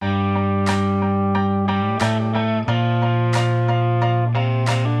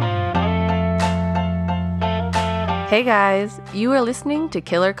Hey guys, you are listening to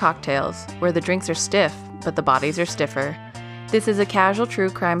Killer Cocktails, where the drinks are stiff, but the bodies are stiffer. This is a casual true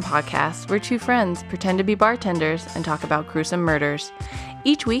crime podcast where two friends pretend to be bartenders and talk about gruesome murders.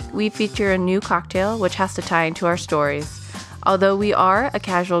 Each week, we feature a new cocktail which has to tie into our stories. Although we are a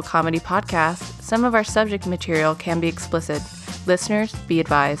casual comedy podcast, some of our subject material can be explicit. Listeners, be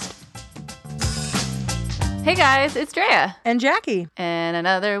advised. Hey guys, it's Drea. And Jackie. And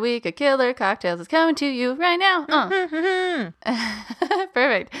another week of Killer Cocktails is coming to you right now.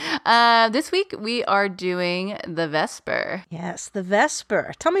 Perfect. This week we are doing the Vesper. Yes, the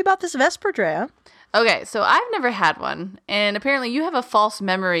Vesper. Tell me about this Vesper, Drea. Okay, so I've never had one, and apparently you have a false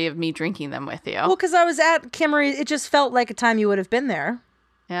memory of me drinking them with you. Well, because I was at Kimmery, it just felt like a time you would have been there.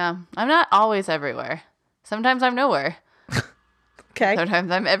 Yeah, I'm not always everywhere. Sometimes I'm nowhere. Okay.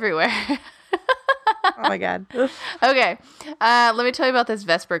 Sometimes I'm everywhere. Oh my God. Okay, let me tell you about this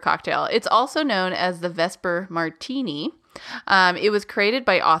Vesper cocktail. It's also known as the Vesper Martini. It was created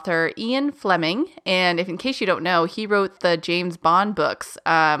by author Ian Fleming, and if in case you don't know, he wrote the James Bond books,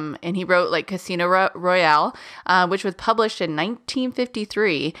 and he wrote like Casino Royale, which was published in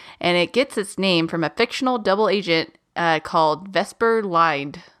 1953, and it gets its name from a fictional double agent called Vesper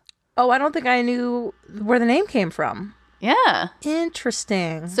Lynd. Oh, I don't think I knew where the name came from. Yeah.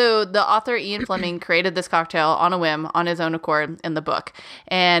 Interesting. So the author Ian Fleming created this cocktail on a whim, on his own accord in the book.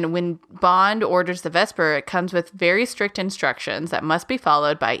 And when Bond orders the Vesper, it comes with very strict instructions that must be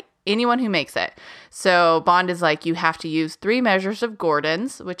followed by anyone who makes it. So Bond is like, you have to use 3 measures of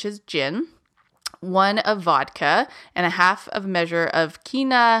Gordon's, which is gin, 1 of vodka, and a half of measure of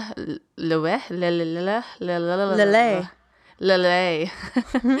Quina Lele.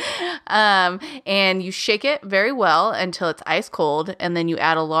 And you shake it very well until it's ice cold, and then you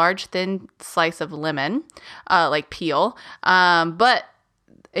add a large thin slice of lemon, like peel. But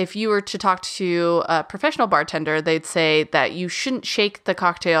if you were to talk to a professional bartender, they'd say that you shouldn't shake the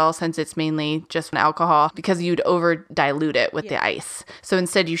cocktail since it's mainly just alcohol because you'd over dilute it with the ice. So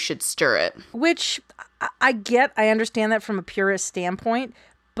instead you should stir it. Which I understand that from a purist standpoint,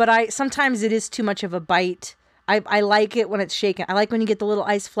 but sometimes it is too much of a bite. I like it when it's shaken. I like when you get the little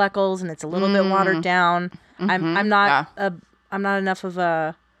ice fleckles and it's a little bit watered down. Mm-hmm. I'm not enough of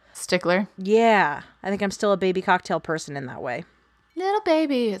a stickler. Yeah, I think I'm still a baby cocktail person in that way. Little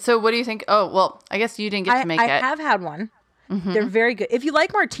baby. So what do you think? Oh, well, I guess you didn't get to make it. I have had one. Mm-hmm. They're very good. If you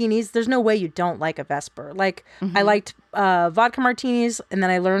like martinis, there's no way you don't like a Vesper. Like I liked vodka martinis, and then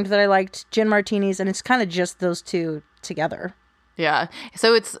I learned that I liked gin martinis, and it's kind of just those two together. Yeah.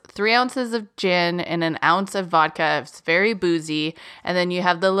 So it's 3 ounces of gin and 1 ounce of vodka. It's very boozy. And then you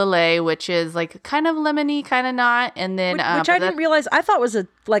have the Lillet, which is like kind of lemony, kind of not. And then which I didn't realize. I thought was a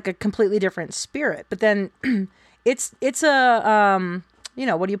completely different spirit. But then it's a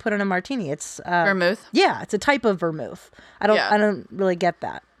what do you put in a martini? It's vermouth. Yeah, it's a type of vermouth. I don't really get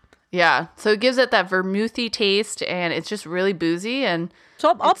that. Yeah. So it gives it that vermouthy taste, and it's just really boozy. And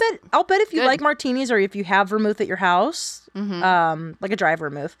so I'll bet if you like martinis, or if you have vermouth at your house, like a dry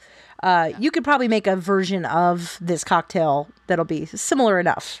vermouth, you could probably make a version of this cocktail that'll be similar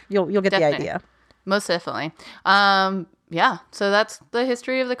enough. You'll get the idea. Most definitely. Yeah. So that's the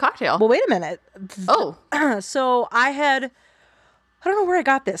history of the cocktail. Well, wait a minute. Oh. So I don't know where I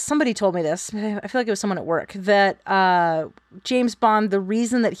got this. Somebody told me this. I feel like it was someone at work. That James Bond, the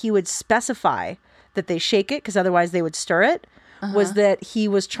reason that he would specify that they shake it, because otherwise they would stir it, was that he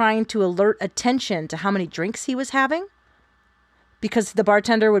was trying to alert attention to how many drinks he was having. Because the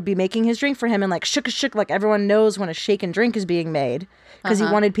bartender would be making his drink for him and like shook, like everyone knows when a shaken drink is being made. Because he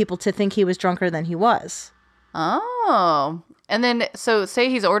wanted people to think he was drunker than he was. Oh. And then, so say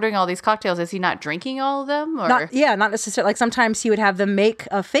he's ordering all these cocktails, is he not drinking all of them? Or? Not necessarily. Like sometimes he would have them make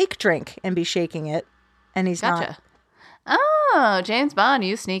a fake drink and be shaking it, and he's not. Oh, James Bond,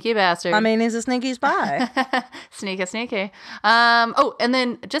 you sneaky bastard. I mean, he's a sneaky spy. Sneaky. Oh, and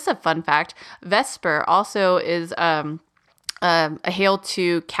then just a fun fact, Vesper also is a hail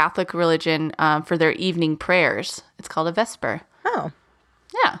to Catholic religion for their evening prayers. It's called a Vesper. Oh.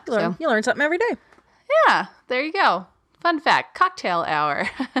 Yeah. You learn something every day. Yeah, there you go. Fun fact, cocktail hour.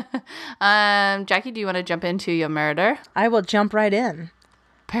 Jackie, do you want to jump into your murder? I will jump right in.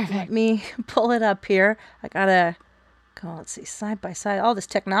 Perfect. Let me pull it up here. I gotta go, let's see, side by side. All this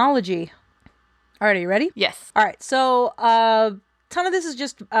technology. All right, are you ready? Yes. All right, so ton of this is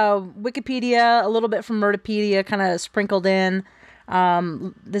just Wikipedia, a little bit from Murderpedia kind of sprinkled in.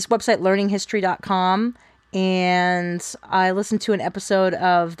 This website, learninghistory.com. And I listened to an episode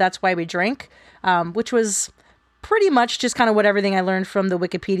of That's Why We Drink, which was pretty much just kind of what everything I learned from the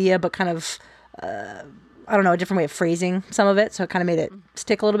Wikipedia, but kind of, I don't know, a different way of phrasing some of it. So it kind of made it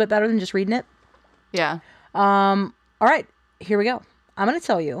stick a little bit better than just reading it. Yeah. All right, here we go. I'm going to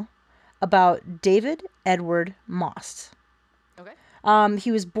tell you about David Edward Maust. Okay.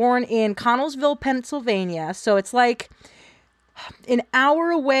 He was born in Connellsville, Pennsylvania. So it's like an hour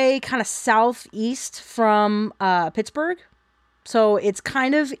away, kind of southeast from Pittsburgh. So it's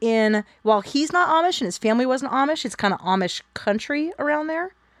kind of while he's not Amish and his family wasn't Amish, it's kind of Amish country around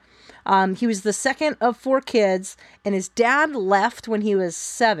there. He was the second of 4 kids, and his dad left when he was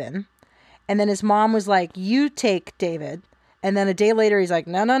 7. And then his mom was like, you take David. And then a day later, he's like,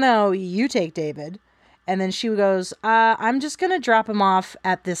 no, you take David. And then she goes, I'm just going to drop him off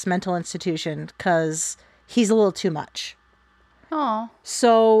at this mental institution because he's a little too much. Oh.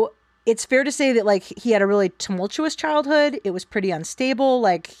 So it's fair to say that, like, he had a really tumultuous childhood. It was pretty unstable.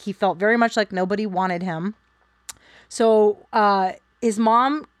 Like, he felt very much like nobody wanted him. So his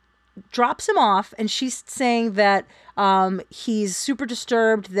mom drops him off, and she's saying that he's super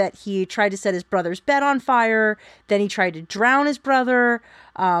disturbed, that he tried to set his brother's bed on fire, then he tried to drown his brother,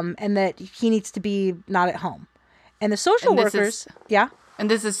 and that he needs to be not at home. And the social workers... Yeah?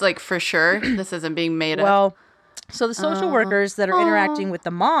 And this is, like, for sure? This isn't being made up? Well, so the social workers that are interacting with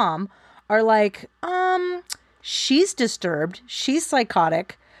the mom are like, she's disturbed, she's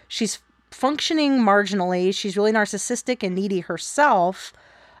psychotic, she's functioning marginally, she's really narcissistic and needy herself.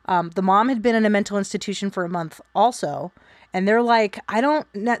 The mom had been in a mental institution for a month also. And they're like,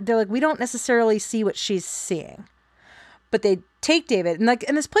 we don't necessarily see what she's seeing. But they take David,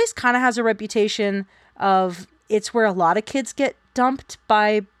 and this place kind of has a reputation of, it's where a lot of kids get dumped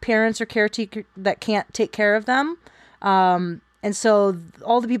by parents or caretaker that can't take care of them. And so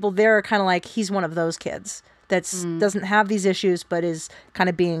all the people there are kind of like, he's one of those kids that doesn't have these issues, but is kind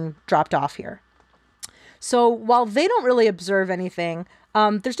of being dropped off here. So while they don't really observe anything,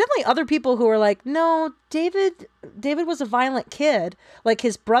 there's definitely other people who are like, no, David was a violent kid. Like,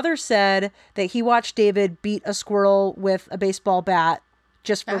 his brother said that he watched David beat a squirrel with a baseball bat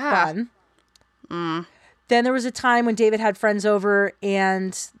just for fun. Then there was a time when David had friends over,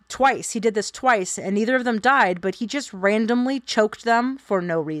 and he did this twice, and neither of them died, but he just randomly choked them for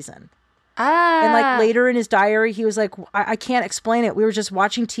no reason. And like later in his diary, he was like, I can't explain it. We were just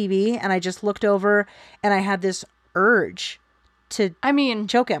watching TV, and I just looked over, and I had this urge to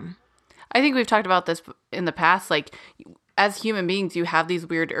choke him. I think we've talked about this in the past. Like, as human beings, you have these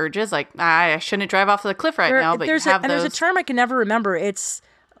weird urges. Like, I shouldn't drive off the cliff now, but there's you have those. There's a term I can never remember. It's,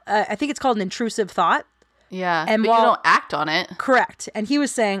 I think it's called an intrusive thought. Yeah, but you don't act on it. Correct. And he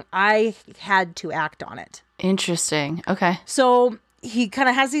was saying, I had to act on it. Interesting. Okay. So he kind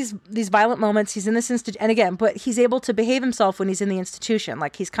of has these violent moments. He's in this and again, but he's able to behave himself when he's in the institution.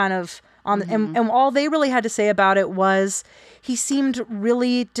 Like, he's kind of on and all they really had to say about it was he seemed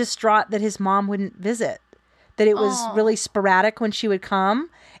really distraught that his mom wouldn't visit, that it was really sporadic when she would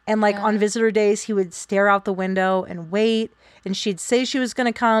come. And like on visitor days, he would stare out the window and wait, and she'd say she was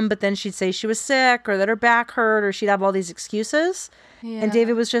going to come, but then she'd say she was sick or that her back hurt, or she'd have all these excuses. Yeah. And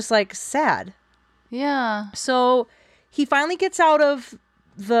David was just like sad. Yeah. So he finally gets out of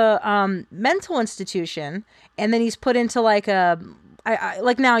the mental institution, and then he's put into like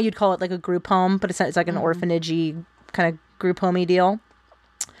like now you'd call it like a group home, but it's like an orphanage-y kind of group homey deal.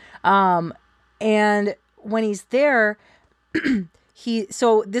 And when he's there,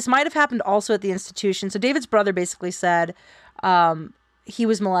 so this might have happened also at the institution. So David's brother basically said he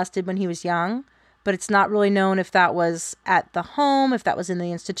was molested when he was young, but it's not really known if that was at the home, if that was in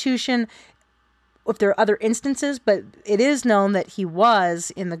the institution, if there are other instances, but it is known that he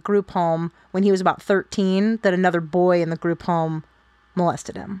was in the group home when he was about 13, that another boy in the group home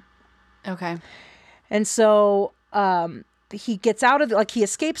molested him. Okay. And so he gets out of he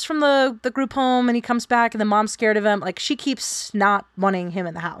escapes from the group home, and he comes back, and the mom's scared of him. Like, she keeps not wanting him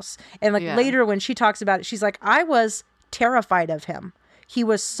in the house. And later when she talks about it, she's like, I was terrified of him. He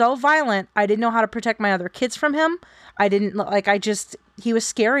was so violent. I didn't know how to protect my other kids from him. I didn't he was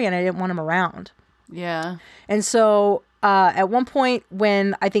scary, and I didn't want him around. Yeah. And so at one point,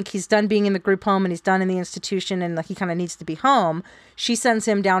 when I think he's done being in the group home and he's done in the institution and he kind of needs to be home, she sends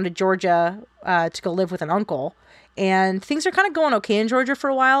him down to Georgia to go live with an uncle. And things are kind of going okay in Georgia for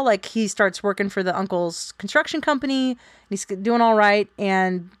a while. Like, he starts working for the uncle's construction company, and he's doing all right.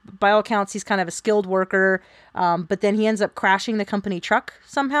 And by all accounts, he's kind of a skilled worker. But then he ends up crashing the company truck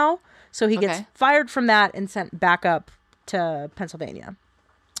somehow. So he gets fired from that and sent back up to Pennsylvania.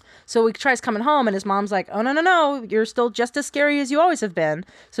 So he tries coming home, and his mom's like, oh, no, you're still just as scary as you always have been.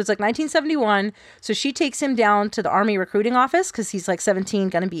 So it's like 1971. So she takes him down to the Army recruiting office because he's like 17,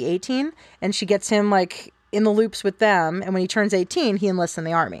 going to be 18. And she gets him like in the loops with them. And when he turns 18, he enlists in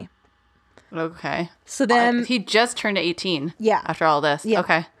the Army. Okay. So then... he just turned 18. Yeah. After all this. Yeah.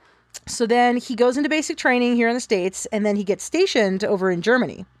 Okay. So then he goes into basic training here in the States, and then he gets stationed over in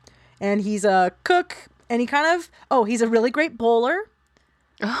Germany. And he's a cook, and he's a really great bowler.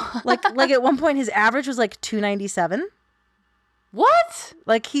 like at one point his average was like 297. What?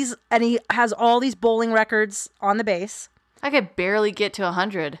 Like he has all these bowling records on the base. I could barely get to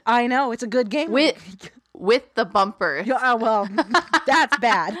 100. I know, it's a good game. With the bumpers. Oh, well, that's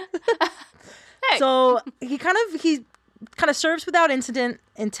bad. Hey. So he kind of serves without incident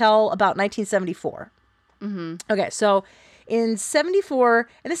until about 1974. Mm-hmm. Okay, so in 74,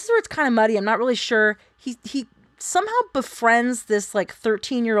 and this is where it's kind of muddy. I'm not really sure. He somehow befriends this like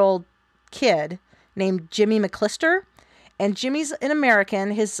 13-year-old kid named Jimmy McClister. And Jimmy's an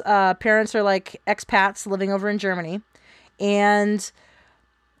American. His parents are like expats living over in Germany. And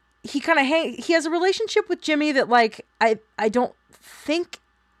he he has a relationship with Jimmy that like I don't think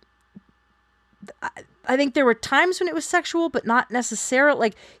I think there were times when it was sexual, but not necessarily.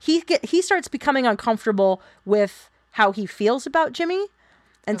 Like he starts becoming uncomfortable with how he feels about Jimmy,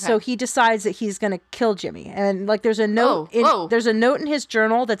 and so he decides that he's going to kill Jimmy. And like there's a note there's a note in his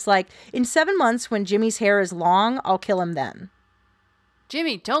journal that's like, in 7 months when Jimmy's hair is long, I'll kill him then.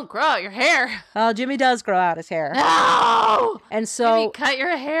 Jimmy, don't grow out your hair. Oh, Jimmy does grow out his hair. No! And so Jimmy, cut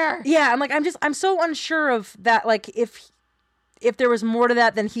your hair. Yeah, I'm so unsure of that. Like if there was more to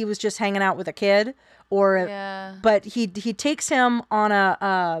that than he was just hanging out with a kid, but he takes him on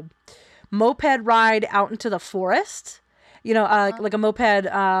a moped ride out into the forest. Like a moped.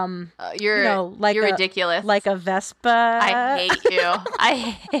 You're ridiculous. Like a Vespa. I hate you.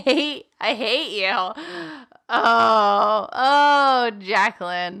 I hate you. Oh,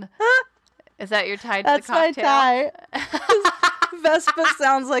 Jacqueline. Is that your tie to That's the cocktail? That's my tie. Vespa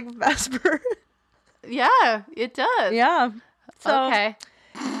sounds like Vesper. Yeah, it does. Yeah. So okay.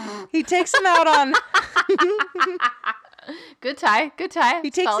 He takes him out on... Good tie. He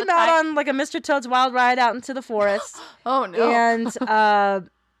takes him out on like a Mr. Toad's Wild Ride out into the forest. Oh, no. And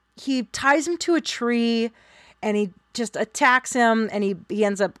he ties him to a tree, and he just attacks him, and he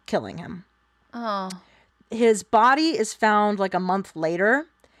ends up killing him. Oh. His body is found like a month later,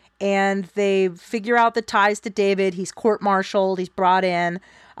 and they figure out the ties to David. He's court-martialed. He's brought in.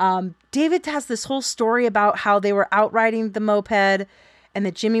 David has this whole story about how they were out riding the moped and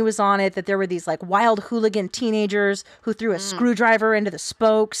that Jimmy was on it, that there were these like wild hooligan teenagers who threw a screwdriver into the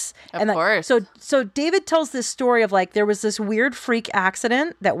spokes. Of course. So David tells this story of like, there was this weird freak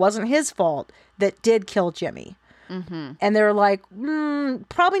accident that wasn't his fault that did kill Jimmy. Mm-hmm. And they're like,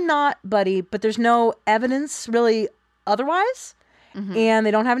 probably not, buddy, but there's no evidence really otherwise. Mm-hmm. And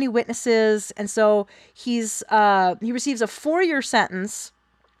they don't have any witnesses. And so he receives a 4-year sentence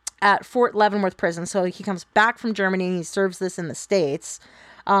at Fort Leavenworth prison. So he comes back from Germany and he serves this in the States.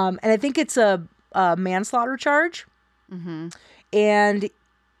 And I think it's a manslaughter charge. Mm-hmm. And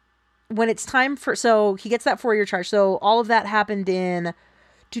when it's time so he gets that 4-year charge. So all of that happened in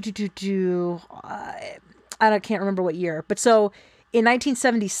I can't remember what year. But so in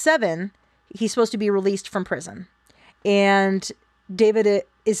 1977, he's supposed to be released from prison. And David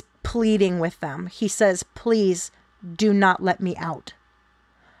is pleading with them. He says, please do not let me out.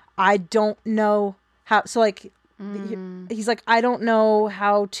 I don't know how. So like, he's like, I don't know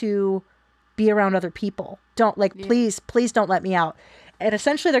how to be around other people. Please don't let me out. And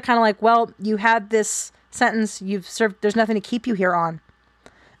essentially they're kind of like, well, you had this sentence, you've served, there's nothing to keep you here on.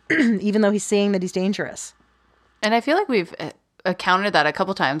 Even though he's saying that he's dangerous. And I feel like we've encountered that a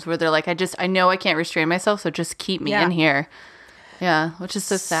couple times where they're like, I know I can't restrain myself, so just keep me in here. Yeah, which is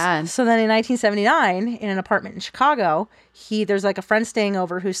so sad. So then in 1979, in an apartment in Chicago, there's like a friend staying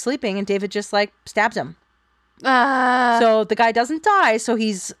over who's sleeping, and David just like stabs him. So the guy doesn't die, so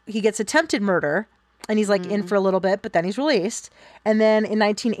he gets attempted murder, and he's like in for a little bit, but then he's released. And then in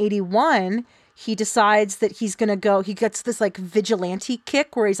 1981, he decides that he's going to go, he gets this like vigilante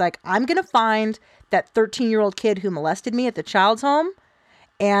kick where he's like, I'm going to find that 13-year-old kid who molested me at the child's home,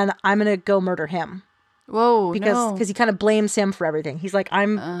 and I'm going to go murder him. Whoa, because he kind of blames him for everything. He's like,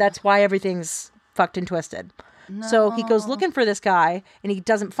 that's why everything's fucked and twisted. No. So he goes looking for this guy, and he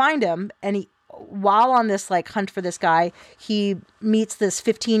doesn't find him. And while on this like hunt for this guy, he meets this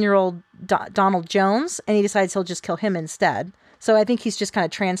 15-year-old Donald Jones, and he decides he'll just kill him instead. So I think he's just kind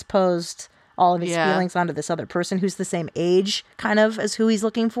of transposed all of his feelings onto this other person who's the same age kind of as who he's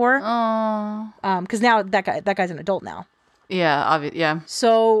looking for. Oh. Because now that guy's an adult now. Yeah, yeah.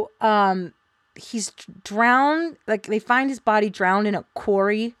 So he's drowned. Like they find his body drowned in a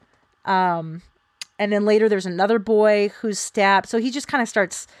quarry. And then later there's another boy who's stabbed. So he just kind of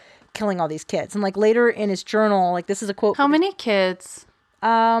starts killing all these kids. And like later in his journal, like this is a quote. How many kids?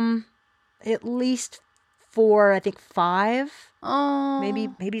 At least for, I think, 5, Oh.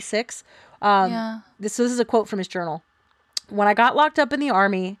 maybe 6. Yeah. This is a quote from his journal. When I got locked up in the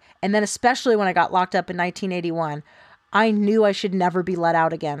Army, and then especially when I got locked up in 1981, I knew I should never be let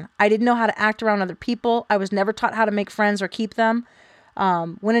out again. I didn't know how to act around other people. I was never taught how to make friends or keep them.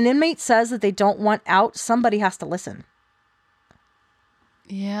 When an inmate says that they don't want out, somebody has to listen.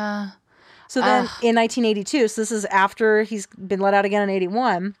 Yeah. So then in 1982, so this is after he's been let out again in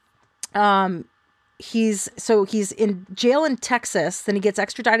 81, he's in jail in Texas. Then he gets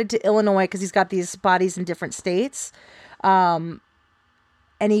extradited to Illinois because he's got these bodies in different states. And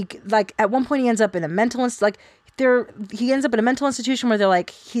he, like, at one point he ends up in a mental he ends up in a mental institution where they're like,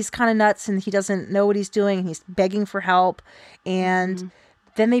 he's kind of nuts and he doesn't know what he's doing. And he's begging for help. And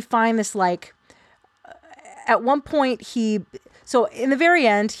then they find this, like, at one point so in the very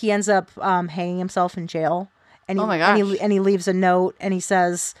end, he ends up hanging himself in jail. And he, oh my gosh. And he leaves a note and he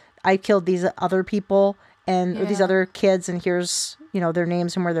says, I killed these other people or these other kids, and here's, their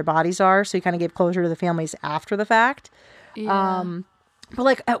names and where their bodies are. So he kind of gave closure to the families after the fact. Yeah. But,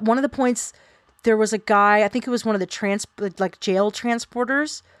 like, at one of the points, there was a guy, I think it was one of the jail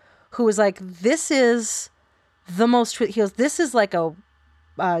transporters, who was like, this is the most, he goes, this is like a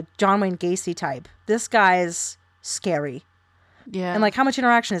John Wayne Gacy type. This guy is scary. Yeah. And, like, how much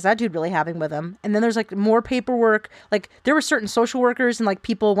interaction is that dude really having with him? And then there's, like, more paperwork. Like, there were certain social workers and, like,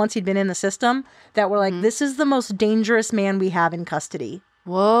 people, once he'd been in the system, that were like, this is the most dangerous man we have in custody.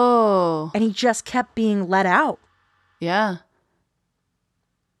 Whoa. And he just kept being let out. Yeah.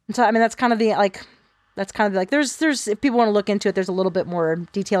 And so, I mean, that's kind of there's, if people want to look into it, there's a little bit more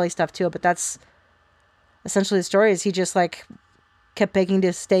detail-y stuff to it, but that's essentially the story. Is he just, like, kept begging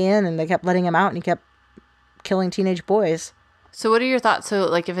to stay in, and they kept letting him out, and he kept killing teenage boys. So what are your thoughts? So,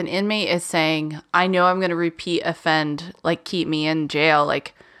 like, if an inmate is saying, I know I'm going to repeat offend, like, keep me in jail,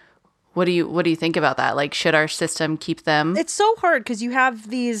 like, what do you think about that? Like, should our system keep them? It's so hard because you have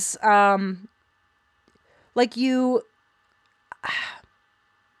these, I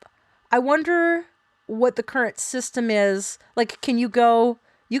wonder what the current system is. Like, you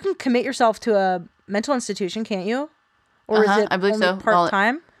can commit yourself to a mental institution, can't you? Or is it I believe only so.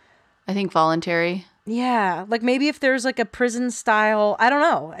 part-time? I think voluntary. Yeah. Like, maybe if there's, like, a prison style, I don't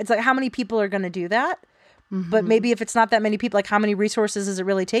know. It's like, how many people are going to do that? But maybe if it's not that many people, like, how many resources is it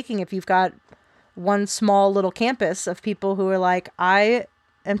really taking if you've got one small little campus of people who are like, I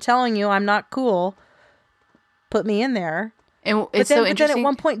am telling you I'm not cool. Put me in there. And it's so interesting. But then at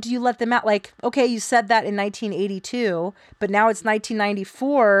one point, do you let them out? Like, okay, you said that in 1982, but now it's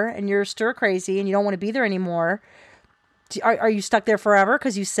 1994 and you're stir crazy and you don't want to be there anymore. Are you stuck there forever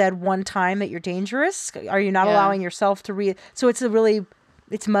because you said one time that you're dangerous? Are you not allowing yourself to So it's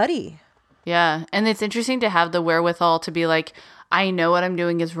muddy. Yeah. And it's interesting to have the wherewithal to be like, I know what I'm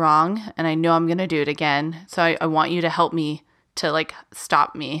doing is wrong and I know I'm going to do it again. So I want you to help me to, like,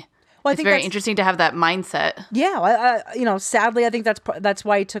 stop me. Well, it's very interesting to have that mindset. Yeah. Sadly, I think that's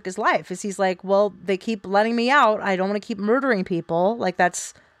why he took his life, is he's like, well, they keep letting me out. I don't want to keep murdering people. Like,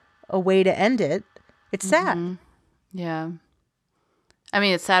 that's a way to end it. It's sad. Yeah. I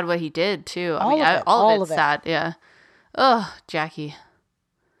mean, it's sad what he did, too. All of it's it. sad. Yeah. Oh, Jackie.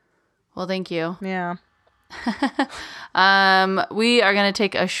 Well, thank you. Yeah. We are going to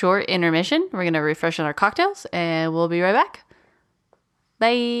take a short intermission. We're going to refresh on our cocktails, and we'll be right back.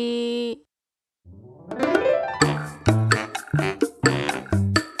 Bye.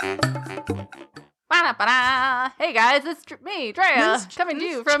 Hey guys, it's me, Drea, coming to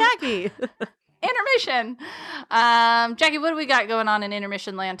you from Jackie. Intermission. Jackie, what do we got going on in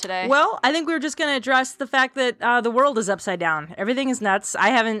intermission land today? Well, I think we were just going to address the fact that the world is upside down. Everything is nuts. I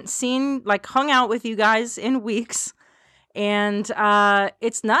haven't hung out with you guys in weeks, and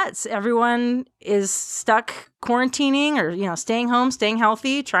it's nuts. Everyone is stuck quarantining or, staying home, staying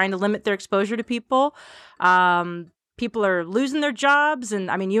healthy, trying to limit their exposure to people. People are losing their jobs. And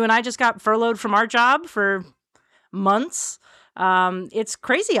I mean, you and I just got furloughed from our job for months. It's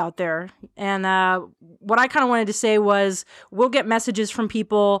crazy out there. And what I kind of wanted to say was, we'll get messages from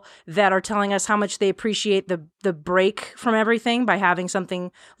people that are telling us how much they appreciate the break from everything by having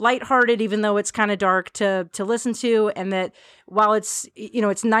something lighthearted, even though it's kind of dark, to listen to. And that while it's,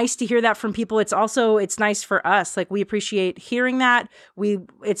 it's nice to hear that from people, it's nice for us. Like, we appreciate hearing that.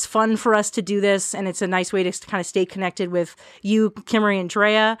 It's fun for us to do this, and it's a nice way to kind of stay connected with you, Kimmery and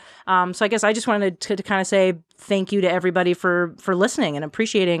Drea. So I guess I just wanted to kind of say thank you to everybody for listening and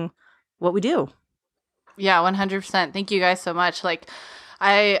appreciating what we do. Yeah, 100%. Thank you guys so much. Like,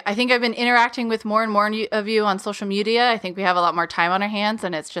 I think I've been interacting with more and more of you on social media. I think we have a lot more time on our hands,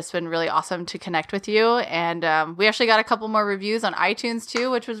 and it's just been really awesome to connect with you. And we actually got a couple more reviews on iTunes too,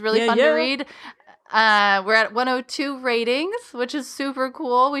 which was really fun to read. We're at 102 ratings, which is super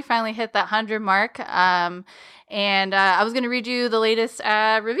cool. We finally hit that 100 mark. And I was going to read you the latest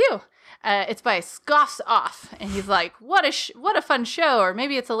review. It's by Scoffs Off, and he's like, what a fun show, or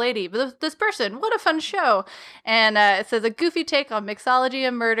maybe it's a lady, but this person, what a fun show. And it says, a goofy take on mixology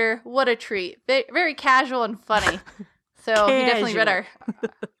and murder, what a treat. Very casual and funny. So he definitely read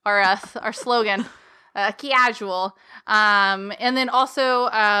our slogan, casual. And then also,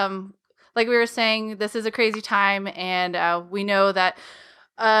 like we were saying, this is a crazy time, and we know that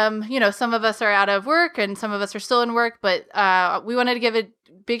some of us are out of work and some of us are still in work, but we wanted to give a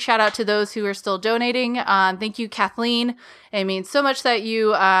big shout out to those who are still donating. Thank you, Kathleen. It means so much that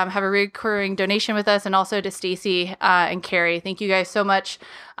you have a recurring donation with us, and also to Stacy and Carrie. Thank you guys so much.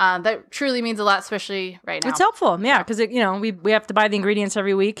 That truly means a lot, especially right now. It's helpful, yeah, because we have to buy the ingredients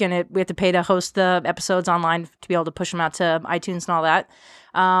every week, and we have to pay to host the episodes online to be able to push them out to iTunes and all that.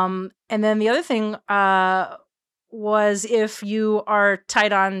 And then the other thing was, if you are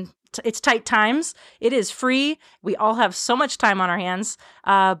tight on it's tight times, it is free. We all have so much time on our hands.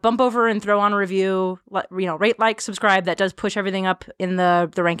 Bump over and throw on a review. Rate, like, subscribe. That does push everything up in the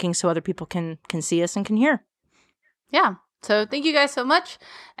rankings so other people can see us and can hear. Yeah. So thank you guys so much.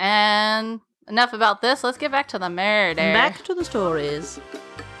 And enough about this. Let's get back to the murder. Back to the stories.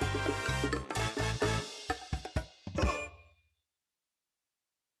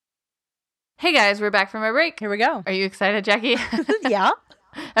 Hey guys, we're back from our break. Here we go. Are you excited, Jackie? Yeah.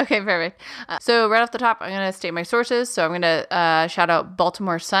 Okay, perfect. So right off the top, I'm going to state my sources. So I'm going to shout out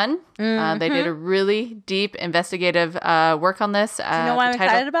Baltimore Sun. Mm-hmm. They did a really deep investigative work on this. Do you know why I'm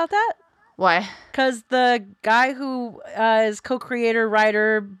excited about that? Why? Because the guy who is co-creator,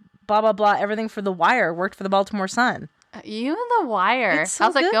 writer, blah, blah, blah, everything for The Wire worked for the Baltimore Sun. You and The Wire. It's so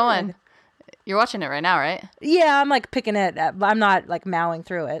How's that good. going? You're watching it right now, right? Yeah, I'm picking it. I'm not mowing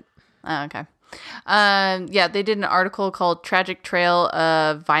through it. Oh, okay. They did an article called Tragic Trail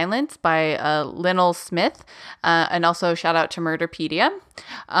of Violence by Lynell Smith, and also shout out to Murderpedia.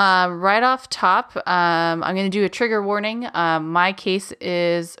 Right off top, I'm going to do a trigger warning. My case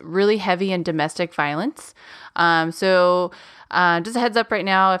is really heavy in domestic violence. So just a heads up right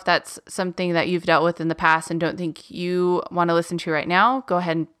now, if that's something that you've dealt with in the past and don't think you want to listen to right now, go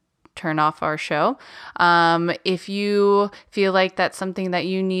ahead and turn off our show. If you feel like that's something that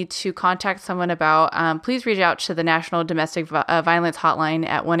you need to contact someone about, please reach out to the National Domestic Violence Hotline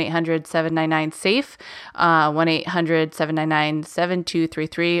at 1-800-799-SAFE,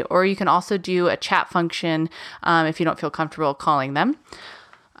 1-800-799-7233, or you can also do a chat function if you don't feel comfortable calling them.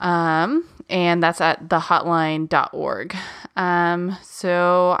 And that's at thehotline.org.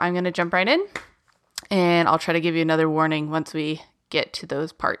 So I'm going to jump right in, and I'll try to give you another warning once we get to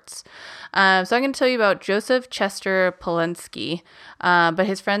those parts. So I'm going to tell you about Joesph Chester Palczynski, but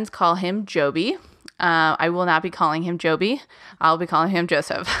his friends call him Joby. I will not be calling him Joby. I'll be calling him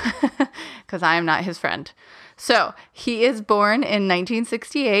Joesph because I am not his friend. So he is born in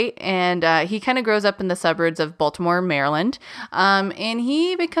 1968, and he kind of grows up in the suburbs of Baltimore, Maryland, and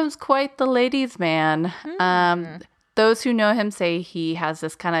he becomes quite the ladies' man. Those who know him say he has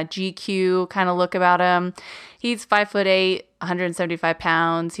this kind of GQ kind of look about him. He's 5'8", 175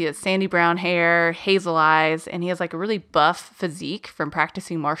 pounds. He has sandy brown hair, hazel eyes, and he has a really buff physique from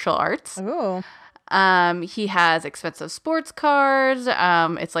practicing martial arts. Ooh. He has expensive sports cars.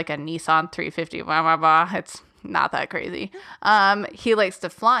 It's like a Nissan 350, blah, blah, blah. It's not that crazy. He likes to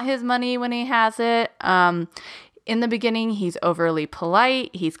flaunt his money when he has it. In the beginning, he's overly polite.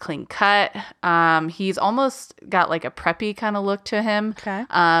 He's clean cut. He's almost got a preppy kind of look to him. Okay.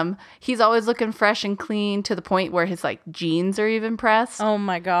 He's always looking fresh and clean to the point where his jeans are even pressed. Oh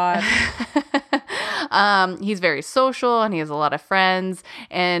my God. He's very social, and he has a lot of friends,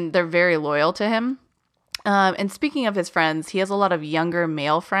 and they're very loyal to him. And speaking of his friends, he has a lot of younger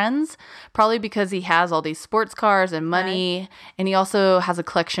male friends, probably because he has all these sports cars and money, right. And he also has a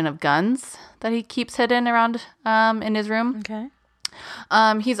collection of guns that he keeps hidden around in his room. Okay.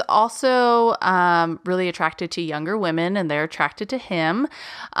 He's also really attracted to younger women, and they're attracted to him,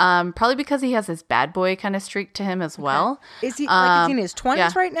 probably because he has this bad boy kind of streak to him as well. Is he is he in his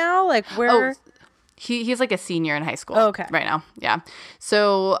 20s right now? Where? Oh, he's a senior in high school okay. right now. Yeah.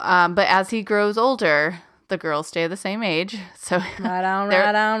 So, but as he grows older, the girls stay the same age. So right on,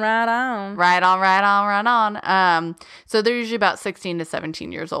 right on, right on. Right on, right on, right on. So they're usually about 16 to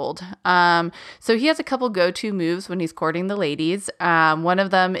 17 years old. So he has a couple go-to moves when he's courting the ladies. One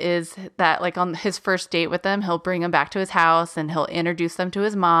of them is that on his first date with them, he'll bring them back to his house and he'll introduce them to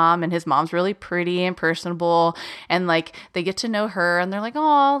his mom, and his mom's really pretty and personable, and they get to know her, and they're like,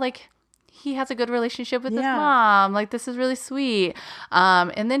 oh, he has a good relationship with his Yeah. mom. Like, this is really sweet.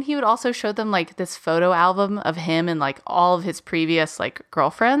 And then he would also show them like this photo album of him and like all of his previous like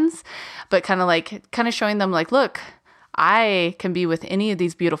girlfriends, but kind of showing them like, look, I can be with any of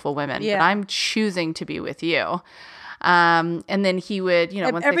these beautiful women, but I'm choosing to be with you. And then he would,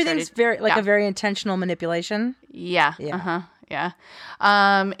 once everything's they started, a very intentional manipulation. Yeah. Yeah. Uh-huh. Yeah.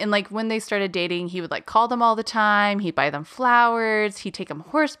 And like when they started dating, he would like call them all the time. He'd buy them flowers. He'd take them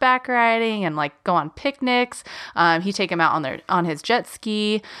horseback riding and like go on picnics. He'd take them out on his jet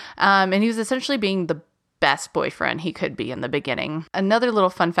ski. And he was essentially being the best boyfriend he could be in the beginning. Another little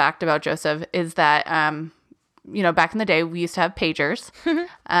fun fact about Joesph is that, back in the day, we used to have pagers.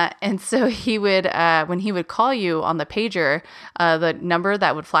 And so he would, when he would call you on the pager, the number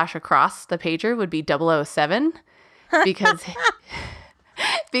that would flash across the pager would be 007. Because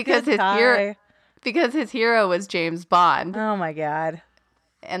his hero was James Bond. Oh my God.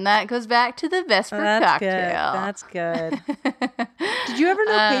 And that goes back to the Vesper cocktail. That's good. Did you ever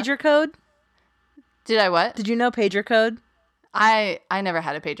know pager code? Did I what? Did you know pager code? I never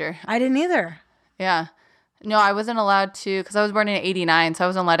had a pager. I didn't either. Yeah. No, I wasn't allowed to, because I was born in 89, so I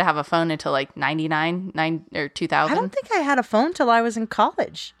wasn't allowed to have a phone until like 99 or 2000. I don't think I had a phone till I was in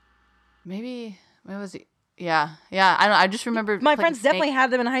college. Maybe it was. Yeah. I don't. I just remember my friends definitely had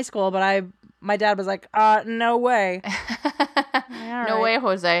them in high school, but my dad was like, no way. No way,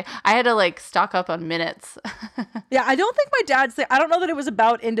 Jose. I had to like stock up on minutes. Yeah, I don't think my dad said. I don't know that it was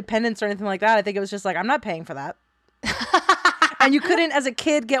about independence or anything like that. I think it was just like, I'm not paying for that. And you couldn't, as a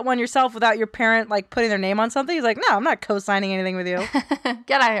kid, get one yourself without your parent like putting their name on something. He's like, no, I'm not co-signing anything with you.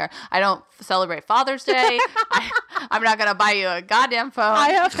 Get out of here. I don't celebrate Father's Day. I'm not going to buy you a goddamn phone. I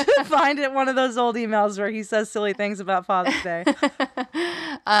have to find it one of those old emails where he says silly things about Father's Day.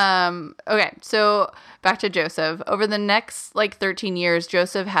 Okay, so back to Joesph. Over the next like 13 years,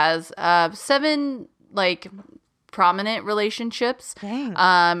 Joesph has 7 like prominent relationships. Dang.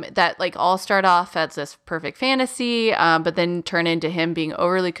 That like all start off as this perfect fantasy, but then turn into him being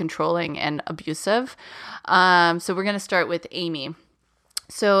overly controlling and abusive. So we're going to start with Amy.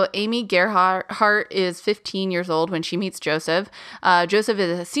 So Amy Gerhardt is 15 years old when she meets Joesph. Joesph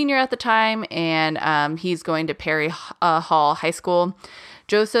is a senior at the time, and he's going to Perry Hall High School.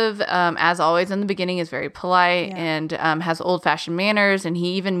 Joesph, as always in the beginning, is very polite and has old-fashioned manners, and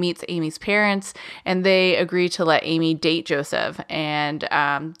he even meets Amy's parents, and they agree to let Amy date Joesph, and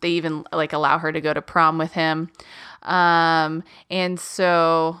they even like allow her to go to prom with him. And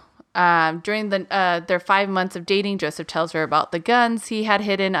so during their 5 months of dating, Joesph tells her about the guns he had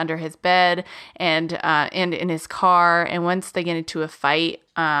hidden under his bed and in his car. And once they get into a fight,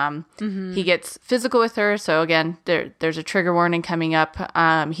 he gets physical with her. So again, there's a trigger warning coming up.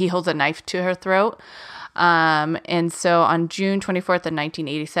 He holds a knife to her throat. And so on June 24th of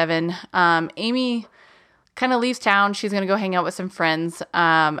 1987, Amy kind of leaves town. She's going to go hang out with some friends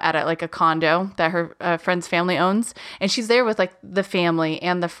at a condo that her friend's family owns. And she's there with like the family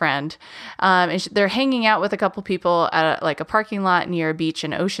and the friend. And they're hanging out with a couple people at a parking lot near a beach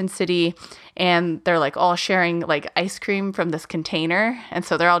in Ocean City. And they're like all sharing like ice cream from this container. And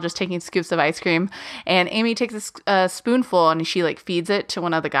so they're all just taking scoops of ice cream. And Amy takes a spoonful and she like feeds it to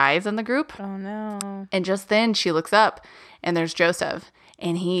one of the guys in the group. Oh no. And just then she looks up and there's Joesph.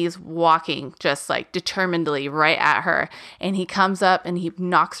 And he's walking just like determinedly right at her. And he comes up and he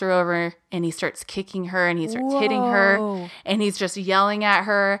knocks her over and he starts kicking her and he starts hitting her. And he's just yelling at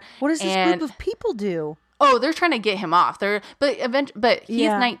her. What does this group of people do? Oh, they're trying to get him off. But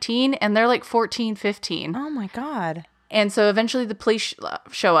he's 19 and they're like 14, 15. Oh my God. And so eventually the police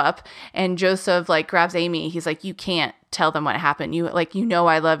show up and Joesph like grabs Amy. He's like, you can't tell them what happened.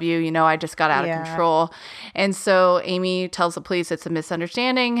 I love you. I just got out of control. And so Amy tells the police it's a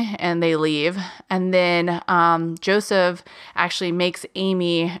misunderstanding and they leave. And then Joesph actually makes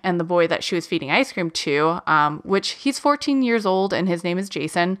Amy and the boy that she was feeding ice cream to, which he's 14 years old and his name is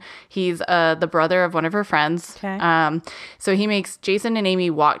Jason. He's the brother of one of her friends. Okay. So he makes Jason and Amy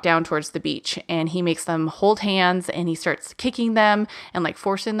walk down towards the beach and he makes them hold hands and he starts kicking them and like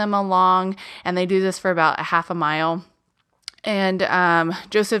forcing them along. And they do this for about a half a mile. And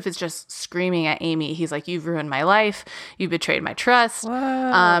Joesph is just screaming at Amy. He's like, you've ruined my life. You betrayed my trust.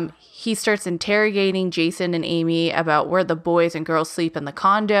 He starts interrogating Jason and Amy about where the boys and girls sleep in the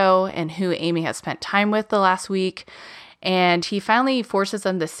condo and who Amy has spent time with the last week. And he finally forces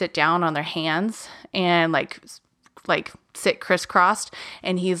them to sit down on their hands and like sit crisscrossed.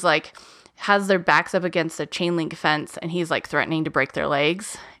 And he's like, has their backs up against a chain link fence and he's like threatening to break their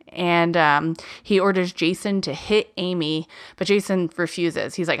legs. And he orders Jason to hit Amy, but Jason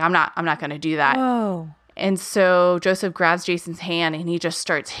refuses. He's like, I'm not going to do that. Whoa. And so Joesph grabs Jason's hand and he just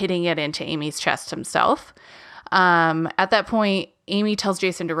starts hitting it into Amy's chest himself. At that point, Amy tells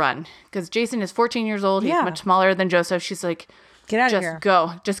Jason to run because Jason is 14 years old. He's much smaller than Joesph. She's like, get out of here.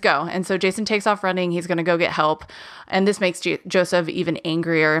 Just go. And so Jason takes off running. He's going to go get help. And this makes Joesph even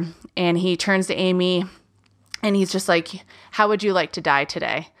angrier. And he turns to Amy and he's just like, how would you like to die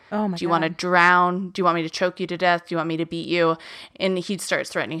today? Oh my God. Do you want to drown? Do you want me to choke you to death? Do you want me to beat you? And he starts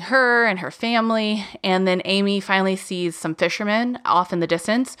threatening her and her family. And then Amy finally sees some fishermen off in the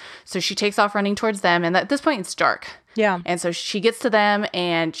distance. So she takes off running towards them. And at this point, it's dark. Yeah. And so she gets to them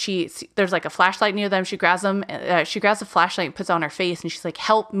and there's like a flashlight near them. She grabs them. She grabs the flashlight and puts it on her face. And she's like,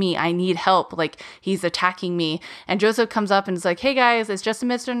 help me. I need help. Like, he's attacking me. And Joesph comes up and is like, hey guys, it's just a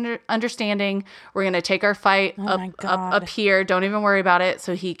misunderstanding. We're going to take our fight up here. Don't even worry about it.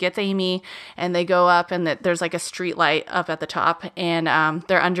 So he gets Amy and they go up and there's like a street light up at the top and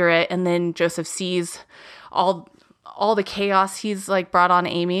they're under it. And then Joesph sees all the chaos he's like brought on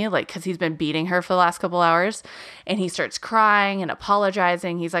Amy, like, because he's been beating her for the last couple hours, and he starts crying and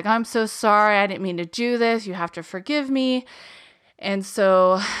apologizing. He's like, I'm so sorry. I didn't mean to do this. You have to forgive me. And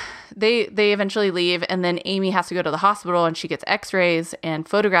so they eventually leave, and then Amy has to go to the hospital, and she gets x-rays and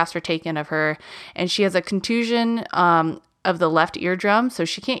photographs are taken of her, and she has a contusion of the left eardrum, so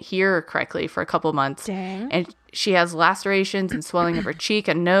she can't hear correctly for a couple months. Dang. And she has lacerations and swelling of her cheek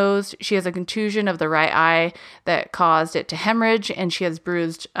and nose. She has a contusion of the right eye that caused it to hemorrhage, and she has a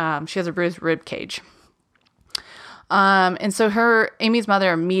bruised rib cage. And so Amy's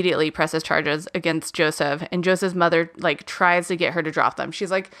mother immediately presses charges against Joesph, and Joseph's mother like tries to get her to drop them.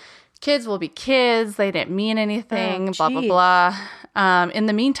 She's like, kids will be kids. They didn't mean anything, blah, blah, blah. In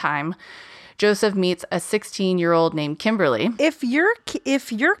the meantime, Joesph meets a 16-year-old named Kimberly. If your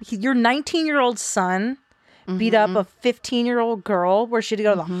 19-year-old son beat up a 15-year-old girl where she had to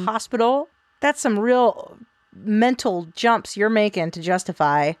go to the hospital, that's some real mental jumps you're making to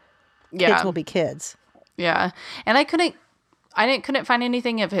justify kids will be kids. Yeah. And I couldn't find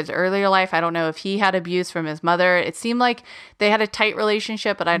anything of his earlier life. I don't know if he had abuse from his mother. It seemed like they had a tight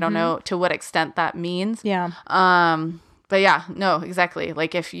relationship, but I don't know to what extent that means. Yeah. But yeah, no, exactly.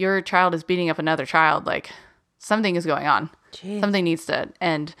 Like if your child is beating up another child, like something is going on. Jeez. Something needs to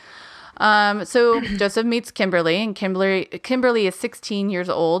end. So Joesph meets Kimberly, and Kimberly is 16 years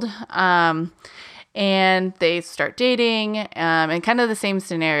old. And they start dating, and kind of the same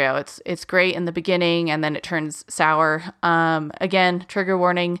scenario. It's great in the beginning, and then it turns sour. Again, trigger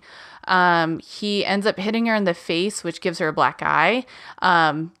warning. He ends up hitting her in the face, which gives her a black eye,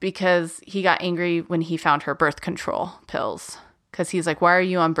 because he got angry when he found her birth control pills. Because he's like, why are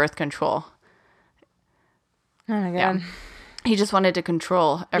you on birth control? Oh my God. Yeah. He just wanted to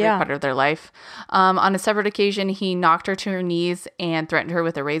control every part of their life. On a separate occasion, he knocked her to her knees and threatened her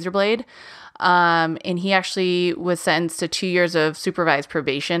with a razor blade. And he actually was sentenced to 2 years of supervised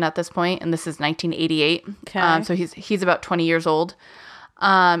probation at this point, and this is 1988. Okay. So he's about 20 years old.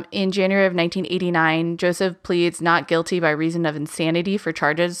 In January of 1989, Joesph pleads not guilty by reason of insanity for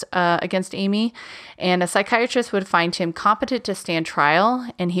charges against Amy, and a psychiatrist would find him competent to stand trial,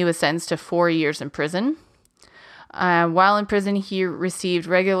 and he was sentenced to 4 years in prison. While in prison, he received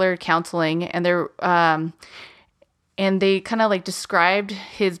regular counseling, and they kind of like described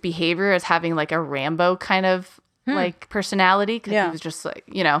his behavior as having like a Rambo kind of like personality, because he was just like,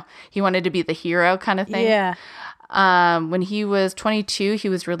 he wanted to be the hero kind of thing. Yeah. When he was 22, he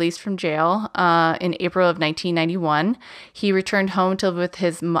was released from jail in April of 1991. He returned home to live with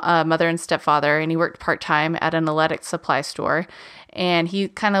his mother and stepfather, and he worked part-time at an electric supply store. And he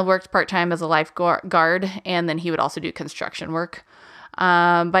kind of worked part-time as a lifeguard, and then he would also do construction work.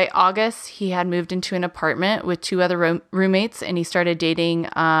 By August, he had moved into an apartment with 2 other roommates, and he started dating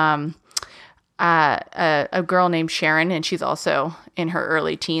a girl named Sharon, and she's also in her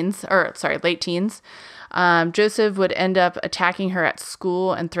late teens. Joesph would end up attacking her at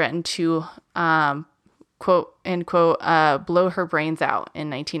school and threatened to, quote unquote, blow her brains out in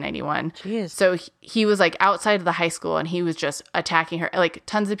 1991. Jeez. So he was like outside of the high school, and he was just attacking her. Like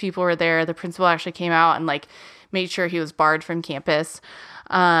tons of people were there. The principal actually came out and like made sure he was barred from campus.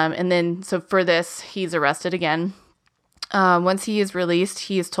 And then, so for this, he's arrested again. Once he is released,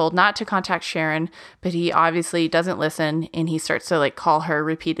 he is told not to contact Sharon, but he obviously doesn't listen, and he starts to like call her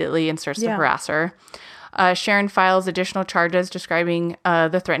repeatedly and starts to harass her. Sharon files additional charges describing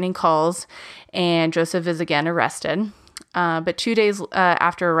the threatening calls, and Joesph is again arrested. But 2 days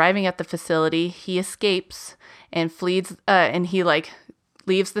after arriving at the facility, he escapes and flees, and he like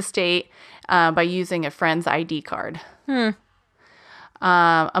leaves the state by using a friend's ID card.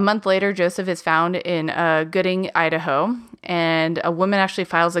 A month later, Joesph is found in Gooding, Idaho, and a woman actually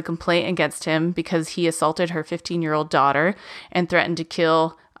files a complaint against him because he assaulted her 15-year-old daughter and threatened to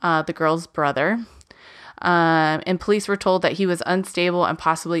kill the girl's brother. And police were told that he was unstable and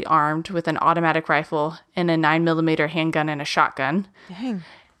possibly armed with an automatic rifle and a 9mm handgun and a shotgun. Dang.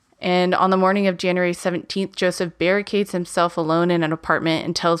 And on the morning of January 17th, Joesph barricades himself alone in an apartment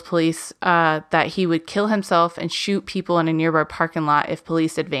and tells police that he would kill himself and shoot people in a nearby parking lot if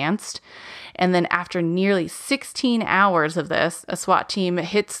police advanced. And then after nearly 16 hours of this, a SWAT team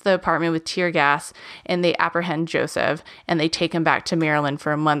hits the apartment with tear gas and they apprehend Joesph and they take him back to Maryland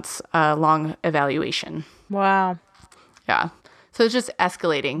for a month's long evaluation. Wow. Yeah. So it's just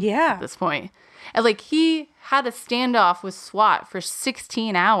escalating Yeah. at this point. And like he had a standoff with SWAT for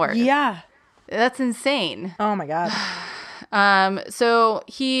 16 hours. Yeah. That's insane. Oh my God. So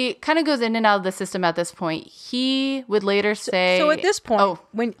he kind of goes in and out of the system at this point. He would later say, So at this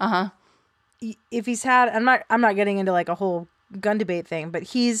point, if he's had, I'm not getting into like a whole gun debate thing, but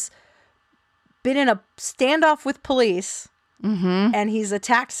he's been in a standoff with police and he's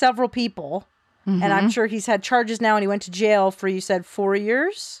attacked several people. And I'm sure he's had charges now and he went to jail for, you said 4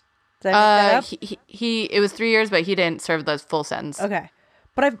 years? Did I make that up? It was 3 years, but he didn't serve the full sentence. Okay.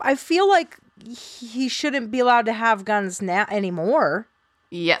 But I feel like he shouldn't be allowed to have guns now anymore.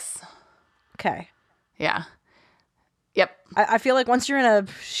 Yes. Okay. Yeah. Yep. I feel like once you're in a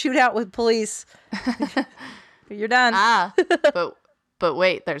shootout with police, you're done. But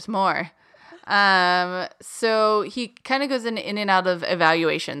wait, there's more. So he kind of goes in and out of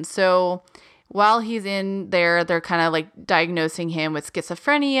evaluation. So while he's in there, they're kind of like diagnosing him with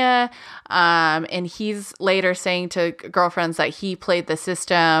schizophrenia. And he's later saying to girlfriends that he played the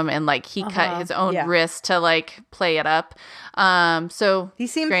system and like he cut his own wrist to like play it up. So he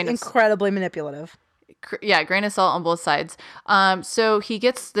seems incredibly manipulative. Yeah, grain of salt on both sides. So he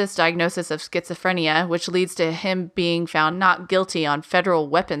gets this diagnosis of schizophrenia, which leads to him being found not guilty on federal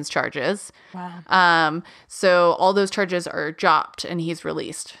weapons charges. Wow. So all those charges are dropped and he's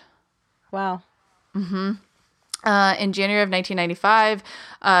released. Wow. In January of 1995,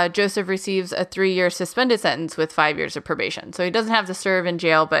 Joesph receives a 3-year suspended sentence with 5 years of probation. So he doesn't have to serve in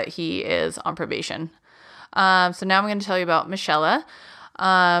jail, but he is on probation. So now I'm going to tell you about Michelle.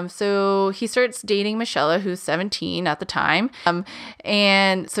 So he starts dating Michelle, who's 17 at the time.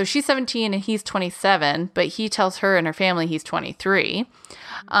 And so she's 17 and he's 27, but he tells her and her family he's 23.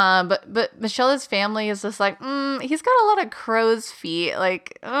 But Michelle's family is just like, he's got a lot of crow's feet.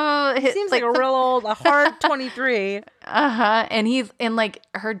 Like, he seems like a real old, a hard 23. And like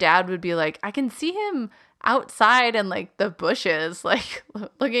her dad would be like, I can see him outside in like the bushes, like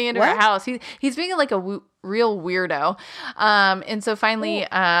looking into her house. He's being like a real weirdo. And so finally, what?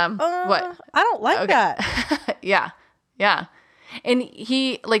 I don't like that. Yeah. And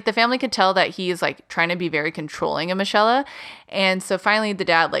he, like, the family could tell that he's, like, trying to be very controlling of Michelle. And so finally the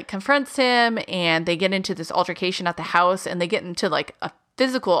dad, like, confronts him and they get into this altercation at the house and they get into, like, a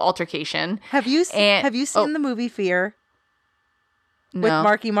physical altercation. Have you seen the movie Fear? No. With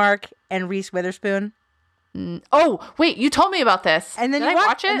Marky Mark and Reese Witherspoon? Oh, wait, you told me about this. And then Did I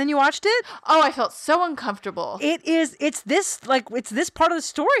watch it? And then you watched it? Oh, I felt so uncomfortable. It's this part of the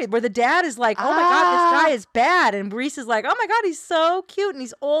story where the dad is like, oh my God, this guy is bad. And Reese is like, oh my God, he's so cute and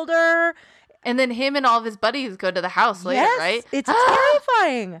he's older. And then him and all of his buddies go to the house later, right? It's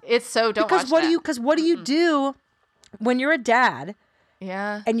terrifying. It's so, don't because watch that. Because what do you do when you're a dad?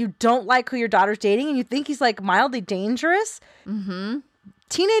 Yeah. And you don't like who your daughter's dating and you think he's like mildly dangerous? Mm-hmm.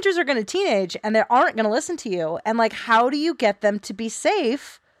 Teenagers are going to teenage and they aren't going to listen to you. And like, how do you get them to be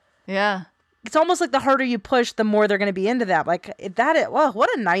safe? Yeah. It's almost like the harder you push, the more they're going to be into that. Like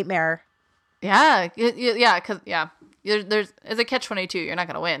what a nightmare. Yeah. Because there's a catch-22. You're not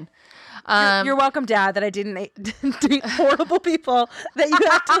going to win. You're welcome, Dad, that I didn't date horrible people that you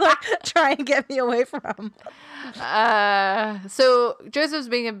have to like try and get me away from. So Joseph's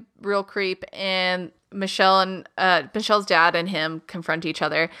being a real creep, and Michelle's dad and him confront each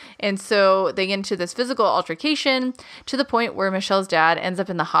other, and so they get into this physical altercation to the point where Michelle's dad ends up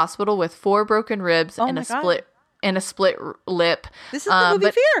in the hospital with 4 broken ribs and a split lip. This is the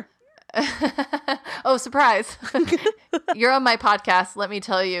movie Fear. Oh, surprise. You're on my podcast. Let me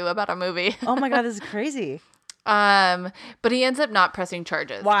tell you about a movie. Oh my God, this is crazy. But he ends up not pressing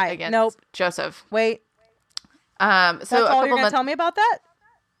charges. Why? Against Joesph. Wait. So that's all you're going to tell me about that?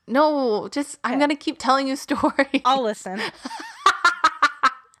 No, just I'm going to keep telling you stories. I'll listen.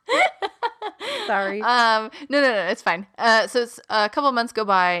 Sorry. No, it's fine. So it's a couple of months go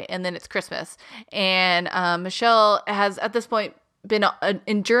by and then it's Christmas. And Michelle has at this point been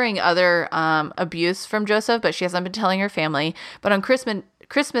enduring other abuse from Joesph, but she hasn't been telling her family. But on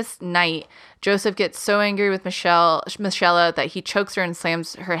Christmas night, Joesph gets so angry with Michelle that he chokes her and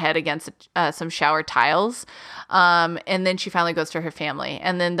slams her head against some shower tiles. And then she finally goes to her family.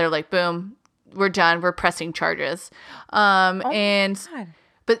 And then they're like, boom, we're done. We're pressing charges.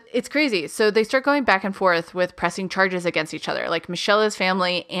 But it's crazy. So they start going back and forth with pressing charges against each other, like Michelle's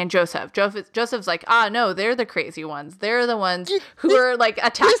family and Joesph. Joseph's like, no, they're the crazy ones. They're the ones who are like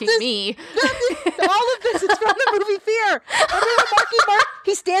attacking me. All of this is from the movie Fear. Remember Marky Mark?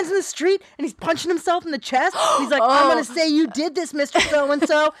 He stands in the street and he's punching himself in the chest. He's like, I'm going to say you did this, Mr.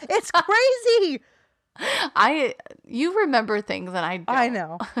 So-and-so. It's crazy. You remember things and I don't. I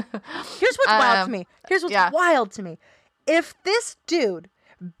know. Here's what's wild to me. Wild to me. If this dude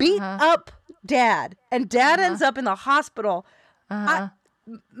beat up Dad and Dad ends up in the hospital,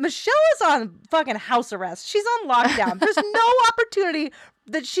 Michelle is on fucking house arrest. She's on lockdown. There's no opportunity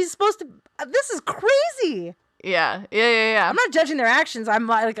that she's supposed to. This is crazy. Yeah. I'm not judging their actions. I'm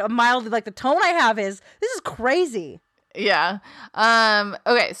like mildly like the tone I have is this is crazy. Yeah.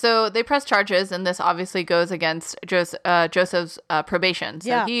 Okay, so they press charges, and this obviously goes against Joseph's probation.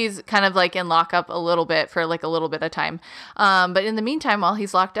 So he's kind of like in lockup a little bit for like a little bit of time. But in the meantime, while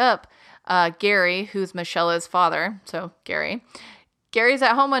he's locked up, Gary, who's Michelle's father, so Gary's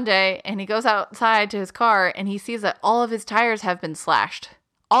at home one day, and he goes outside to his car, and he sees that all of his tires have been slashed.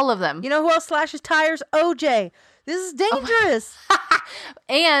 All of them. You know who else slashes tires? OJ. This is dangerous.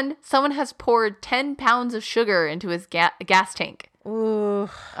 And someone has poured 10 pounds of sugar into his gas tank. Ooh.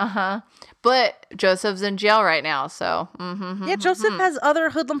 But Joseph's in jail right now, so. Yeah, Joesph has other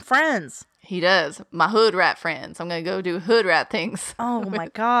hoodlum friends. He does. My hood rat friends. I'm going to go do hood rat things. Oh, my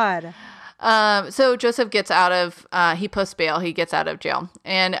God. So Joesph gets out of, he posts bail. He gets out of jail.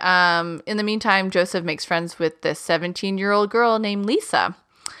 And in the meantime, Joesph makes friends with this 17-year-old girl named Lisa.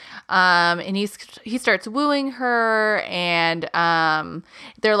 And he starts wooing her, and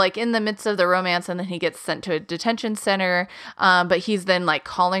they're like in the midst of the romance, and then he gets sent to a detention center. But he's then like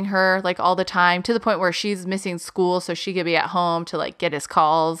calling her like all the time, to the point where she's missing school so she could be at home to like get his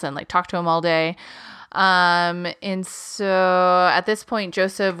calls and like talk to him all day. And so at this point,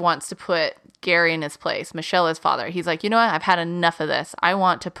 Joesph wants to put Gary in his place, Michelle's father. He's like, you know what? I've had enough of this. I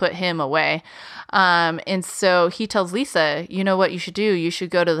want to put him away. And so he tells Lisa, you know what you should do? You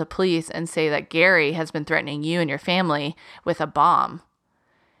should go to the police and say that Gary has been threatening you and your family with a bomb.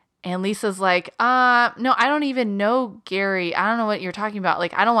 And Lisa's like, no, I don't even know Gary. I don't know what you're talking about.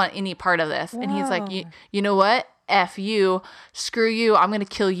 Like, I don't want any part of this. Whoa. And he's like, you know what? F you, screw you, I'm going to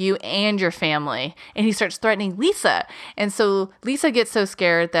kill you and your family. And he starts threatening Lisa. And so Lisa gets so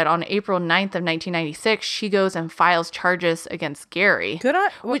scared that on April 9th of 1996, she goes and files charges against Gary. Wrong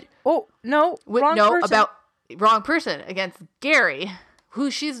person, against Gary, who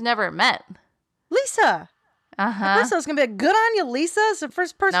she's never met. Lisa. Lisa was going to be good on you, Lisa. It's the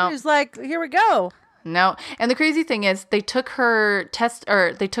first person who's like, here we go. No. And the crazy thing is they took her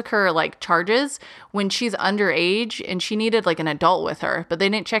like charges when she's underage, and she needed like an adult with her, but they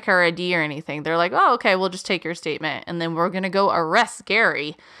didn't check her ID or anything. They're like, oh, okay, we'll just take your statement, and then we're going to go arrest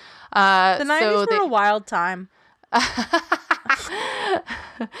Gary. The 90s were a wild time.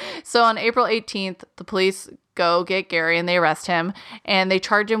 So on April 18th, the police go get Gary and they arrest him, and they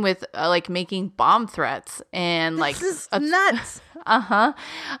charge him with like making bomb threats and like this is nuts.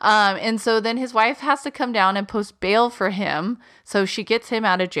 And so then his wife has to come down and post bail for him, so she gets him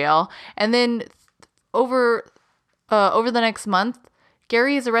out of jail. And then over the next month,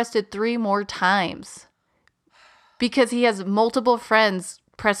 Gary is arrested 3 more times because he has multiple friends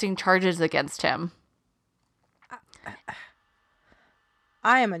pressing charges against him.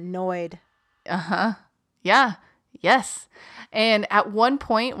 I am annoyed. Yeah. Yes. And at one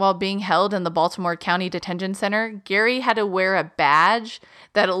point, while being held in the Baltimore County Detention Center, Gary had to wear a badge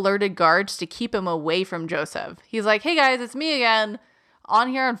that alerted guards to keep him away from Joesph. He's like, hey guys, it's me again, on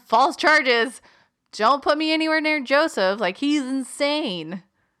here on false charges. Don't put me anywhere near Joesph. Like, he's insane.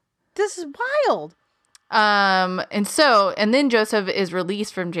 This is wild. And then Joesph is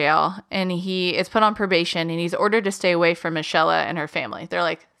released from jail, and he is put on probation, and he's ordered to stay away from Michelle and her family. They're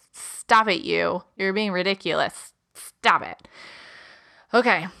like, stop it, you're being ridiculous. Stop it.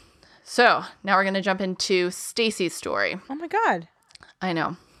 Okay. So now we're going to jump into Stacy's story. Oh my God. I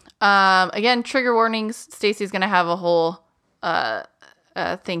know. Again, trigger warnings. Stacy's going to have a whole,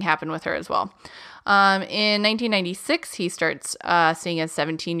 thing happen with her as well. In 1996, he starts seeing a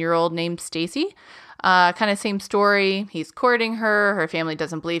 17-year-old named Stacy. Kind of same story. He's courting her. Her family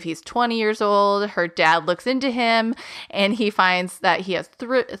doesn't believe he's 20 years old. Her dad looks into him and he finds that he has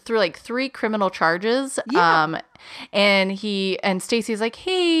three criminal charges. Yeah. And Stacy's like,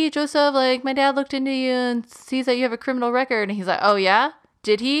 hey, Joesph, like my dad looked into you and sees that you have a criminal record. And he's like, oh yeah?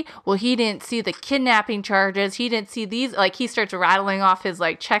 Did he? Well, he didn't see the kidnapping charges. He didn't see these. Like he starts rattling off his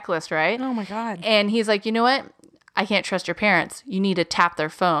like checklist, right? Oh my God. And he's like, you know what? I can't trust your parents. You need to tap their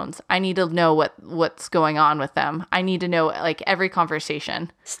phones. I need to know what's going on with them. I need to know like every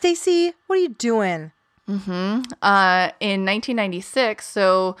conversation. Stacy, what are you doing? In 1996,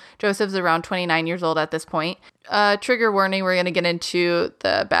 so Joseph's around 29 years old at this point. Trigger warning, we're going to get into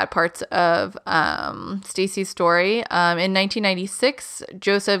the bad parts of Stacy's story. In 1996,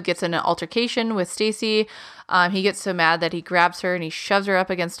 Joesph gets in an altercation with Stacy. He gets so mad that he grabs her and he shoves her up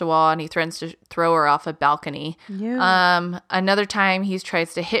against a wall and he threatens to throw her off a balcony. Yeah. Another time, he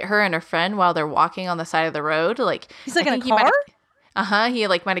tries to hit her and her friend while they're walking on the side of the road. Like He's like in a car? He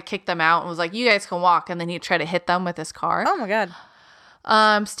like might have kicked them out and was like, you guys can walk. And then he'd try to hit them with his car. Oh my God.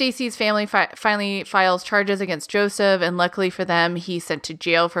 Stacy's family finally files charges against Joesph, and luckily for them, he's sent to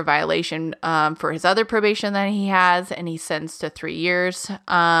jail for violation for his other probation that he has, and he's sentenced to 3 years.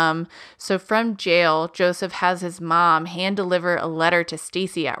 So from jail, Joesph has his mom hand deliver a letter to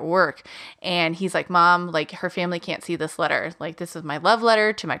Stacy at work, and he's like, Mom, like her family can't see this letter. Like this is my love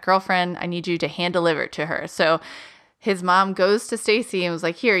letter to my girlfriend. I need you to hand deliver it to her. So his mom goes to Stacy and was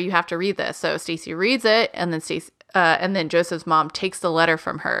like, here, you have to read this. So Stacy reads it, and then Joseph's mom takes the letter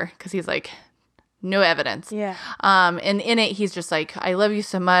from her because he's like, no evidence. Yeah. And in it, he's just like, I love you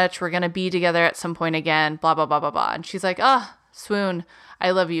so much. We're going to be together at some point again, blah, blah, blah, blah, blah. And she's like, swoon,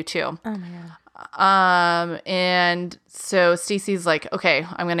 I love you too. Oh my God. And so Stacy's like, okay,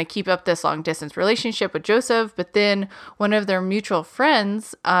 I'm going to keep up this long distance relationship with Joesph. But then one of their mutual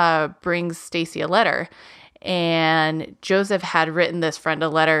friends brings Stacy a letter. And Joesph had written this friend a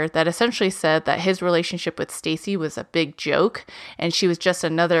letter that essentially said that his relationship with Stacy was a big joke and she was just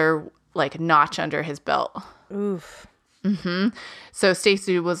another like notch under his belt. Oof. So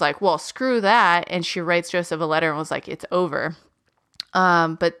Stacy was like, well, screw that. And she writes Joesph a letter and was like, it's over.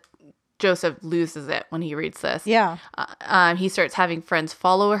 But Joesph loses it when he reads this. Yeah. He starts having friends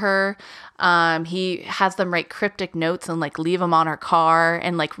follow her. He has them write cryptic notes and like leave them on her car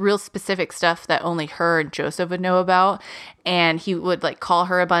and like real specific stuff that only her and Joesph would know about. And he would like call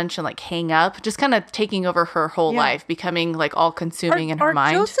her a bunch and like hang up, just kind of taking over her whole life, becoming like all consuming in her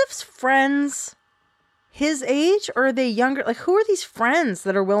mind. Are Joseph's friends his age or are they younger? Like who are these friends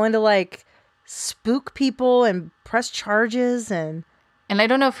that are willing to like spook people and press charges and... And I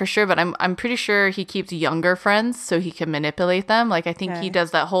don't know for sure, but I'm pretty sure he keeps younger friends so he can manipulate them. Like, I think he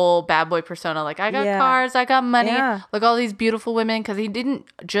does that whole bad boy persona. Like, I got cars, I got money. Yeah. Look, all these beautiful women. Because he didn't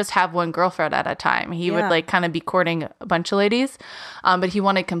just have one girlfriend at a time. He would, like, kind of be courting a bunch of ladies. But he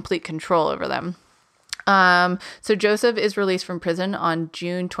wanted complete control over them. So Joesph is released from prison on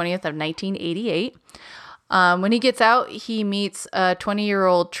June 20th of 1988. When he gets out, he meets a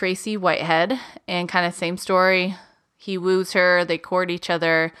 20-year-old Tracy Whitehead. And kind of same story. He woos her. They court each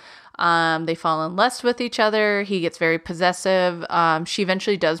other. They fall in lust with each other. He gets very possessive. She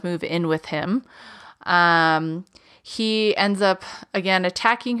eventually does move in with him. He ends up, again,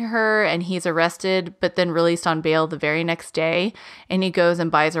 attacking her, and he's arrested, but then released on bail the very next day. And he goes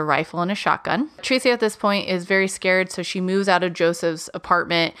and buys a rifle and a shotgun. Tracy, at this point, is very scared, so she moves out of Joseph's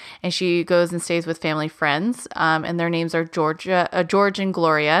apartment, and she goes and stays with family friends. And their names are George and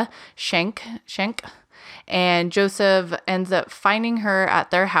Gloria Schenk. And Joesph ends up finding her at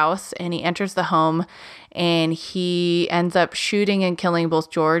their house, and he enters the home, and he ends up shooting and killing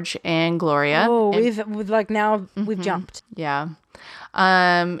both George and Gloria. Oh, we've jumped. Yeah.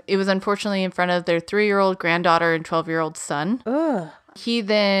 It was unfortunately in front of their 3-year-old granddaughter and 12-year-old son. Ugh. He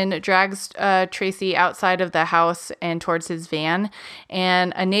then drags Tracy outside of the house and towards his van.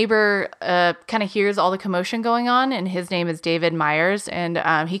 And a neighbor kind of hears all the commotion going on. And his name is David Myers. And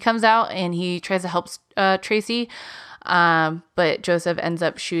he comes out and he tries to help Tracy. But Joesph ends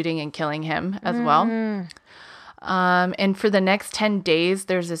up shooting and killing him as well. And for the next 10 days,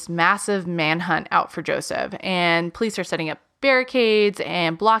 there's this massive manhunt out for Joesph. And police are setting up barricades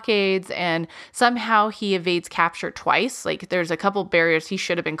and blockades, and somehow he evades capture twice. Like there's a couple barriers he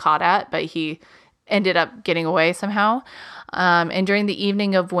should have been caught at, but he ended up getting away somehow. And during the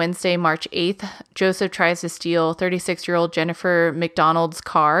evening of Wednesday, March 8th, Joesph tries to steal 36-year-old Jennifer McDonald's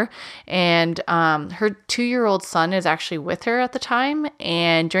car, and her 2-year-old son is actually with her at the time.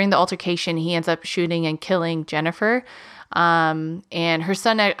 And during the altercation, he ends up shooting and killing Jennifer. And her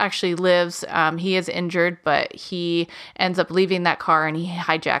son actually lives. He is injured, but he ends up leaving that car and he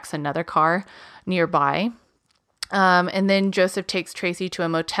hijacks another car. nearby. And then Joesph takes Tracy to a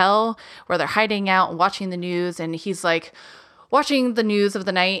motel where they're hiding out and watching the news. And he's like watching the news of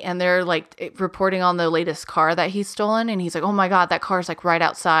the night, and they're like reporting on the latest car that he's stolen. And he's like, oh my God, that car's like right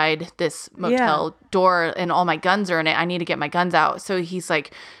outside this motel door and all my guns are in it. I need to get my guns out. So he's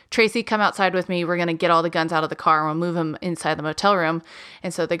like, Tracy, come outside with me. We're going to get all the guns out of the car and we'll move them inside the motel room.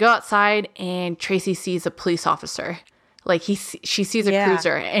 And so they go outside, and Tracy sees a police officer. Like she sees a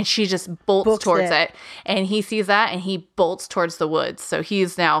cruiser, and she just bolts towards it. And he sees that, and he bolts towards the woods. So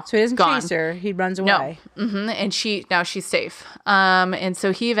he's now So he doesn't gone. chase her. He runs away. No. And she's safe. And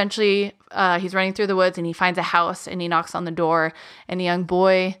so he eventually, he's running through the woods, and he finds a house, and he knocks on the door, and a young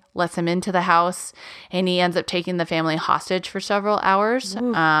boy lets him into the house, and he ends up taking the family hostage for several hours.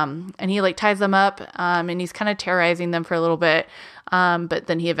 And he like ties them up, and he's kind of terrorizing them for a little bit. But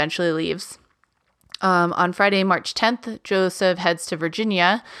then he eventually leaves. On Friday, March 10th, Joesph heads to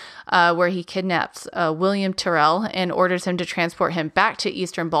Virginia, where he kidnaps William Terrell and orders him to transport him back to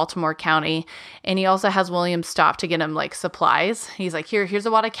eastern Baltimore County. And he also has William stop to get him like supplies. He's like, here's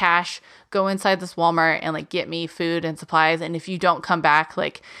a lot of cash. Go inside this Walmart and like get me food and supplies. And if you don't come back,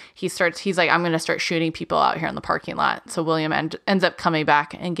 like he's like, I'm going to start shooting people out here in the parking lot. So William ends up coming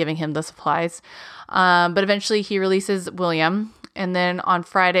back and giving him the supplies. But eventually he releases William. And then on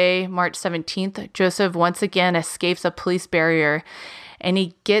Friday, March 17th, Joesph once again escapes a police barrier, and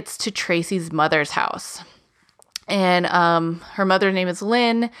he gets to Tracy's mother's house. And her mother's name is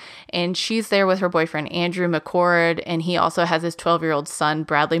Lynn, and she's there with her boyfriend, Andrew McCord, and he also has his 12-year-old son,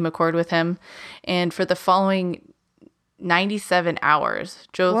 Bradley McCord, with him. And for the following 97 hours,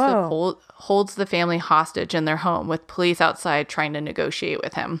 Joesph holds the family hostage in their home with police outside trying to negotiate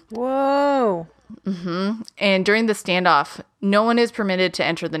with him. Whoa. And during the standoff, no one is permitted to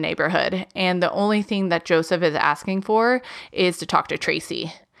enter the neighborhood. And the only thing that Joesph is asking for is to talk to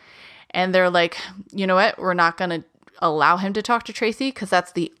Tracy. And they're like, you know what? We're not going to allow him to talk to Tracy because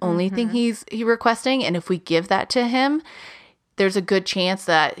that's the only thing he's requesting. And if we give that to him, there's a good chance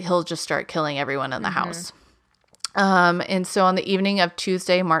that he'll just start killing everyone in the house. And so on the evening of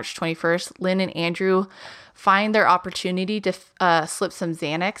Tuesday, March 21st, Lynn and Andrew find their opportunity to slip some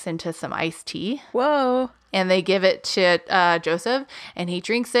Xanax into some iced tea. Whoa. And they give it to Joesph, and he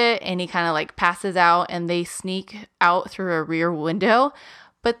drinks it, and he kind of like passes out, and they sneak out through a rear window.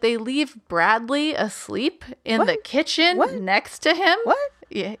 But they leave Bradley asleep in the kitchen next to him. What?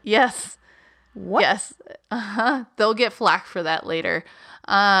 Yes. What? Yes. They'll get flack for that later.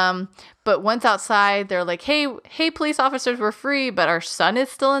 But once outside, they're like, hey, police officers, we're free, but our son is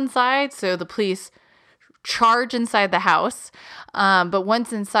still inside. So the police charge inside the house. But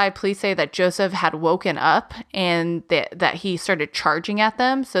once inside, police say that Joesph had woken up and that he started charging at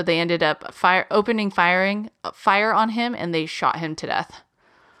them. So they ended up opening fire on him, and they shot him to death.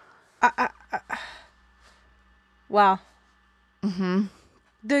 Wow.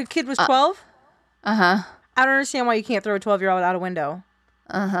 The kid was 12? I don't understand why you can't throw a 12-year-old out a window.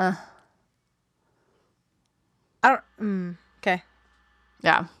 Okay.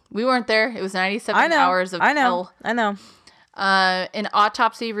 Yeah. We weren't there. It was 97 hours of hell. I know. An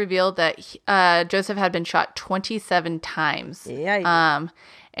autopsy revealed that Joesph had been shot 27 times. Yeah.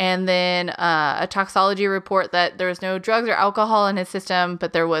 And then a toxology report that there was no drugs or alcohol in his system,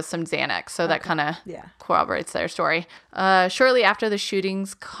 but there was some Xanax. So that kind of corroborates their story. Shortly after the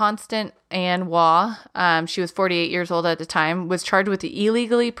shootings, Constant Ann Waugh, she was 48 years old at the time, was charged with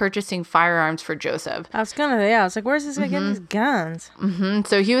illegally purchasing firearms for Joesph. I was like, where's this guy getting these guns?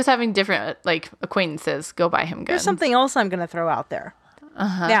 So he was having different acquaintances go buy him guns. There's something else I'm going to throw out there.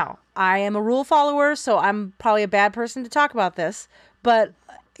 Now, I am a rule follower, so I'm probably a bad person to talk about this, but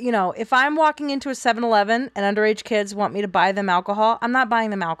if I'm walking into a 7-Eleven and underage kids want me to buy them alcohol, I'm not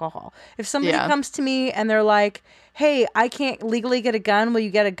buying them alcohol. If somebody comes to me and they're like, hey, I can't legally get a gun, will you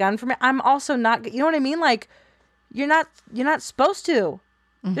get a gun for me? I'm also not, you know what I mean? Like, you're not supposed to.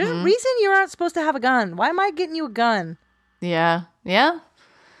 There's a reason you're not supposed to have a gun. Why am I getting you a gun? Yeah. Yeah.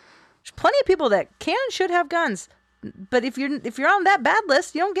 There's plenty of people that can and should have guns. But if you're on that bad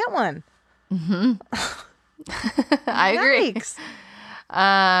list, you don't get one. I agree.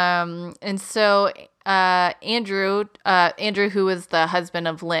 And so Andrew, who was the husband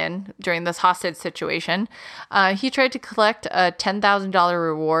of Lynn during this hostage situation, he tried to collect a $10,000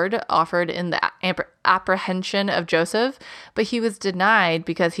 reward offered in the apprehension of Joesph, but he was denied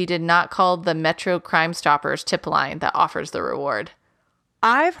because he did not call the Metro Crime Stoppers tip line that offers the reward.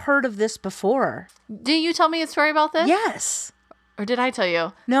 I've heard of this before. Did you tell me a story about this? Yes. Or did I tell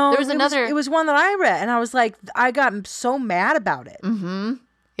you? No, there was another. It was one that I read, and I was like, I got so mad about it.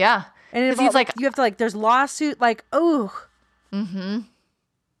 Yeah. And he's like, you have to there's lawsuit, ooh.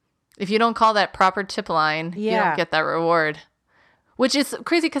 If you don't call that proper tip line, you don't get that reward. Which is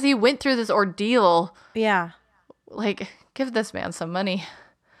crazy because he went through this ordeal. Yeah. Like, give this man some money.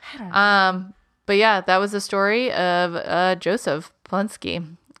 I don't know. But yeah, that was the story of Joesph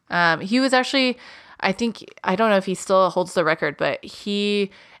Palczynski. He was actually, I don't know if he still holds the record, but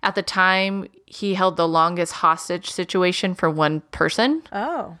at the time, he held the longest hostage situation for one person.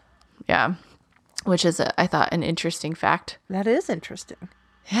 Oh. Yeah. Which is, I thought, an interesting fact. That is interesting.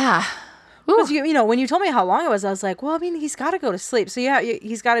 Yeah. Because, when you told me how long it was, I was like, well, I mean, he's got to go to sleep. So, yeah,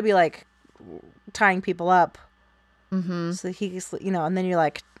 he's got to be, like, tying people up. Mm-hmm. So and then you're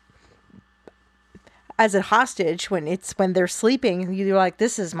like, as a hostage, when they're sleeping, you're like,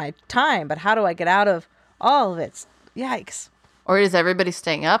 this is my time, but how do I get out of all of it? Yikes. Or is everybody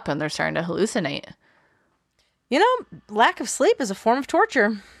staying up and they're starting to hallucinate? Lack of sleep is a form of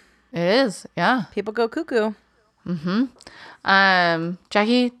torture. It is, yeah. People go cuckoo. Mm-hmm.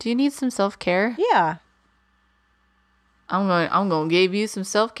 Jackie, do you need some self-care? Yeah. I'm going to give you some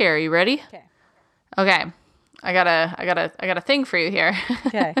self-care. You ready? Okay. I got a thing for you here.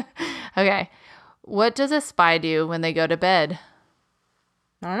 Okay. Okay. What does a spy do when they go to bed?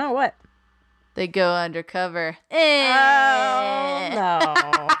 I don't know what. They go undercover. Oh, no.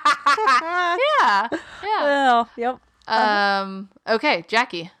 Yeah. Well, yep. Okay,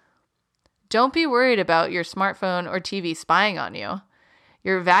 Jackie. Don't be worried about your smartphone or TV spying on you.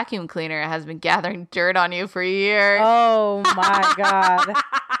 Your vacuum cleaner has been gathering dirt on you for years. Oh, my God.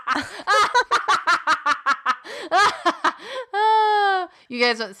 You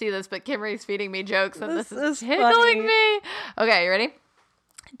guys don't see this, but Kimberly's feeding me jokes, and this is tickling funny. me. Okay, you ready?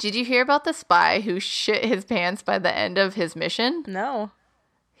 Did you hear about the spy who shit his pants by the end of his mission? No.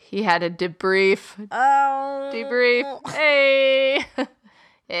 He had a debrief. Oh. Debrief. Hey.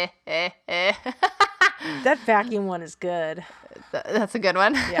 That vacuum one is good. That's a good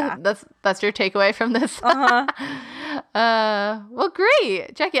one. Yeah. That's your takeaway from this. Uh-huh. Well,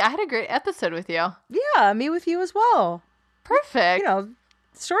 great. Jackie, I had a great episode with you. Yeah, me with you as well. Perfect.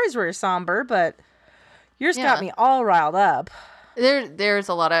 Stories were somber, but yours got me all riled up. There's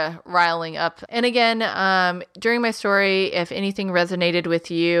a lot of riling up. And again, during my story, if anything resonated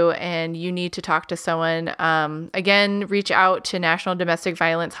with you and you need to talk to someone, again, reach out to National Domestic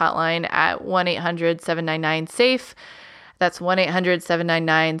Violence Hotline at 1-800-799-SAFE. That's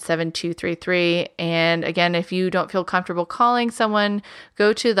 1-800-799-7233. And again, if you don't feel comfortable calling someone,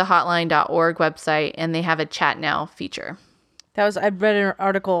 go to the hotline.org website and they have a chat now feature. I read an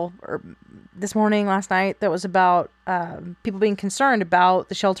article this morning, last night, that was about people being concerned about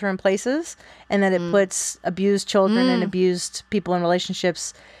the shelter in places and that it puts abused children and abused people in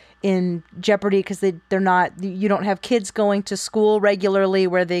relationships in jeopardy because you don't have kids going to school regularly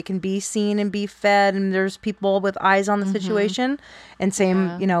where they can be seen and be fed, and there's people with eyes on the situation, and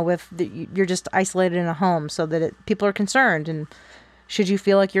same you're just isolated in a home, so that people are concerned. And should you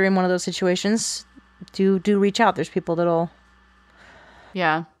feel like you're in one of those situations, do reach out. There's people that'll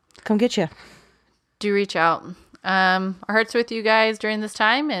come get you. Do reach out. Our hearts are with you guys during this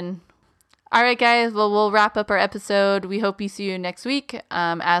time. And all right, guys, well, we'll wrap up our episode. We hope we see you next week.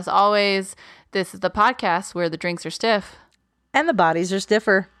 As always, this is the podcast where the drinks are stiff and the bodies are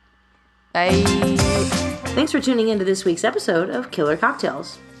stiffer. Bye. Thanks for tuning into this week's episode of Killer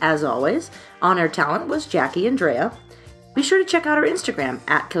Cocktails. As always, on-air talent was Jackie and Drea. Be sure to check out our Instagram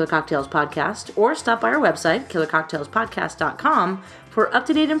at Killer Cocktails Podcast, or stop by our website, killercocktailspodcast.com, for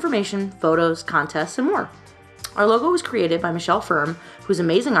up-to-date information, photos, contests, and more. Our logo was created by Michelle Firm, whose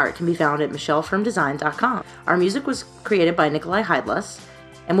amazing art can be found at michellefirmdesign.com. Our music was created by Nikolai Heidless,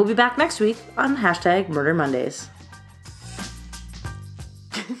 and we'll be back next week on #Murder Mondays.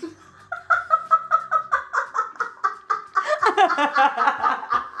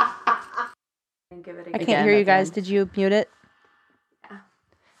 I can't hear you guys. Did you mute it? Yeah.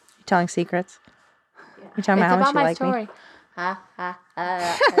 You're telling secrets? Yeah. You're talking about how much you like story. Me?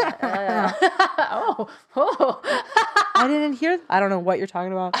 Oh. I didn't hear. I don't know what you're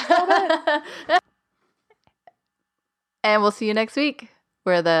talking about. And we'll see you next week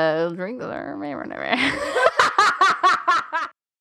where the drinks are.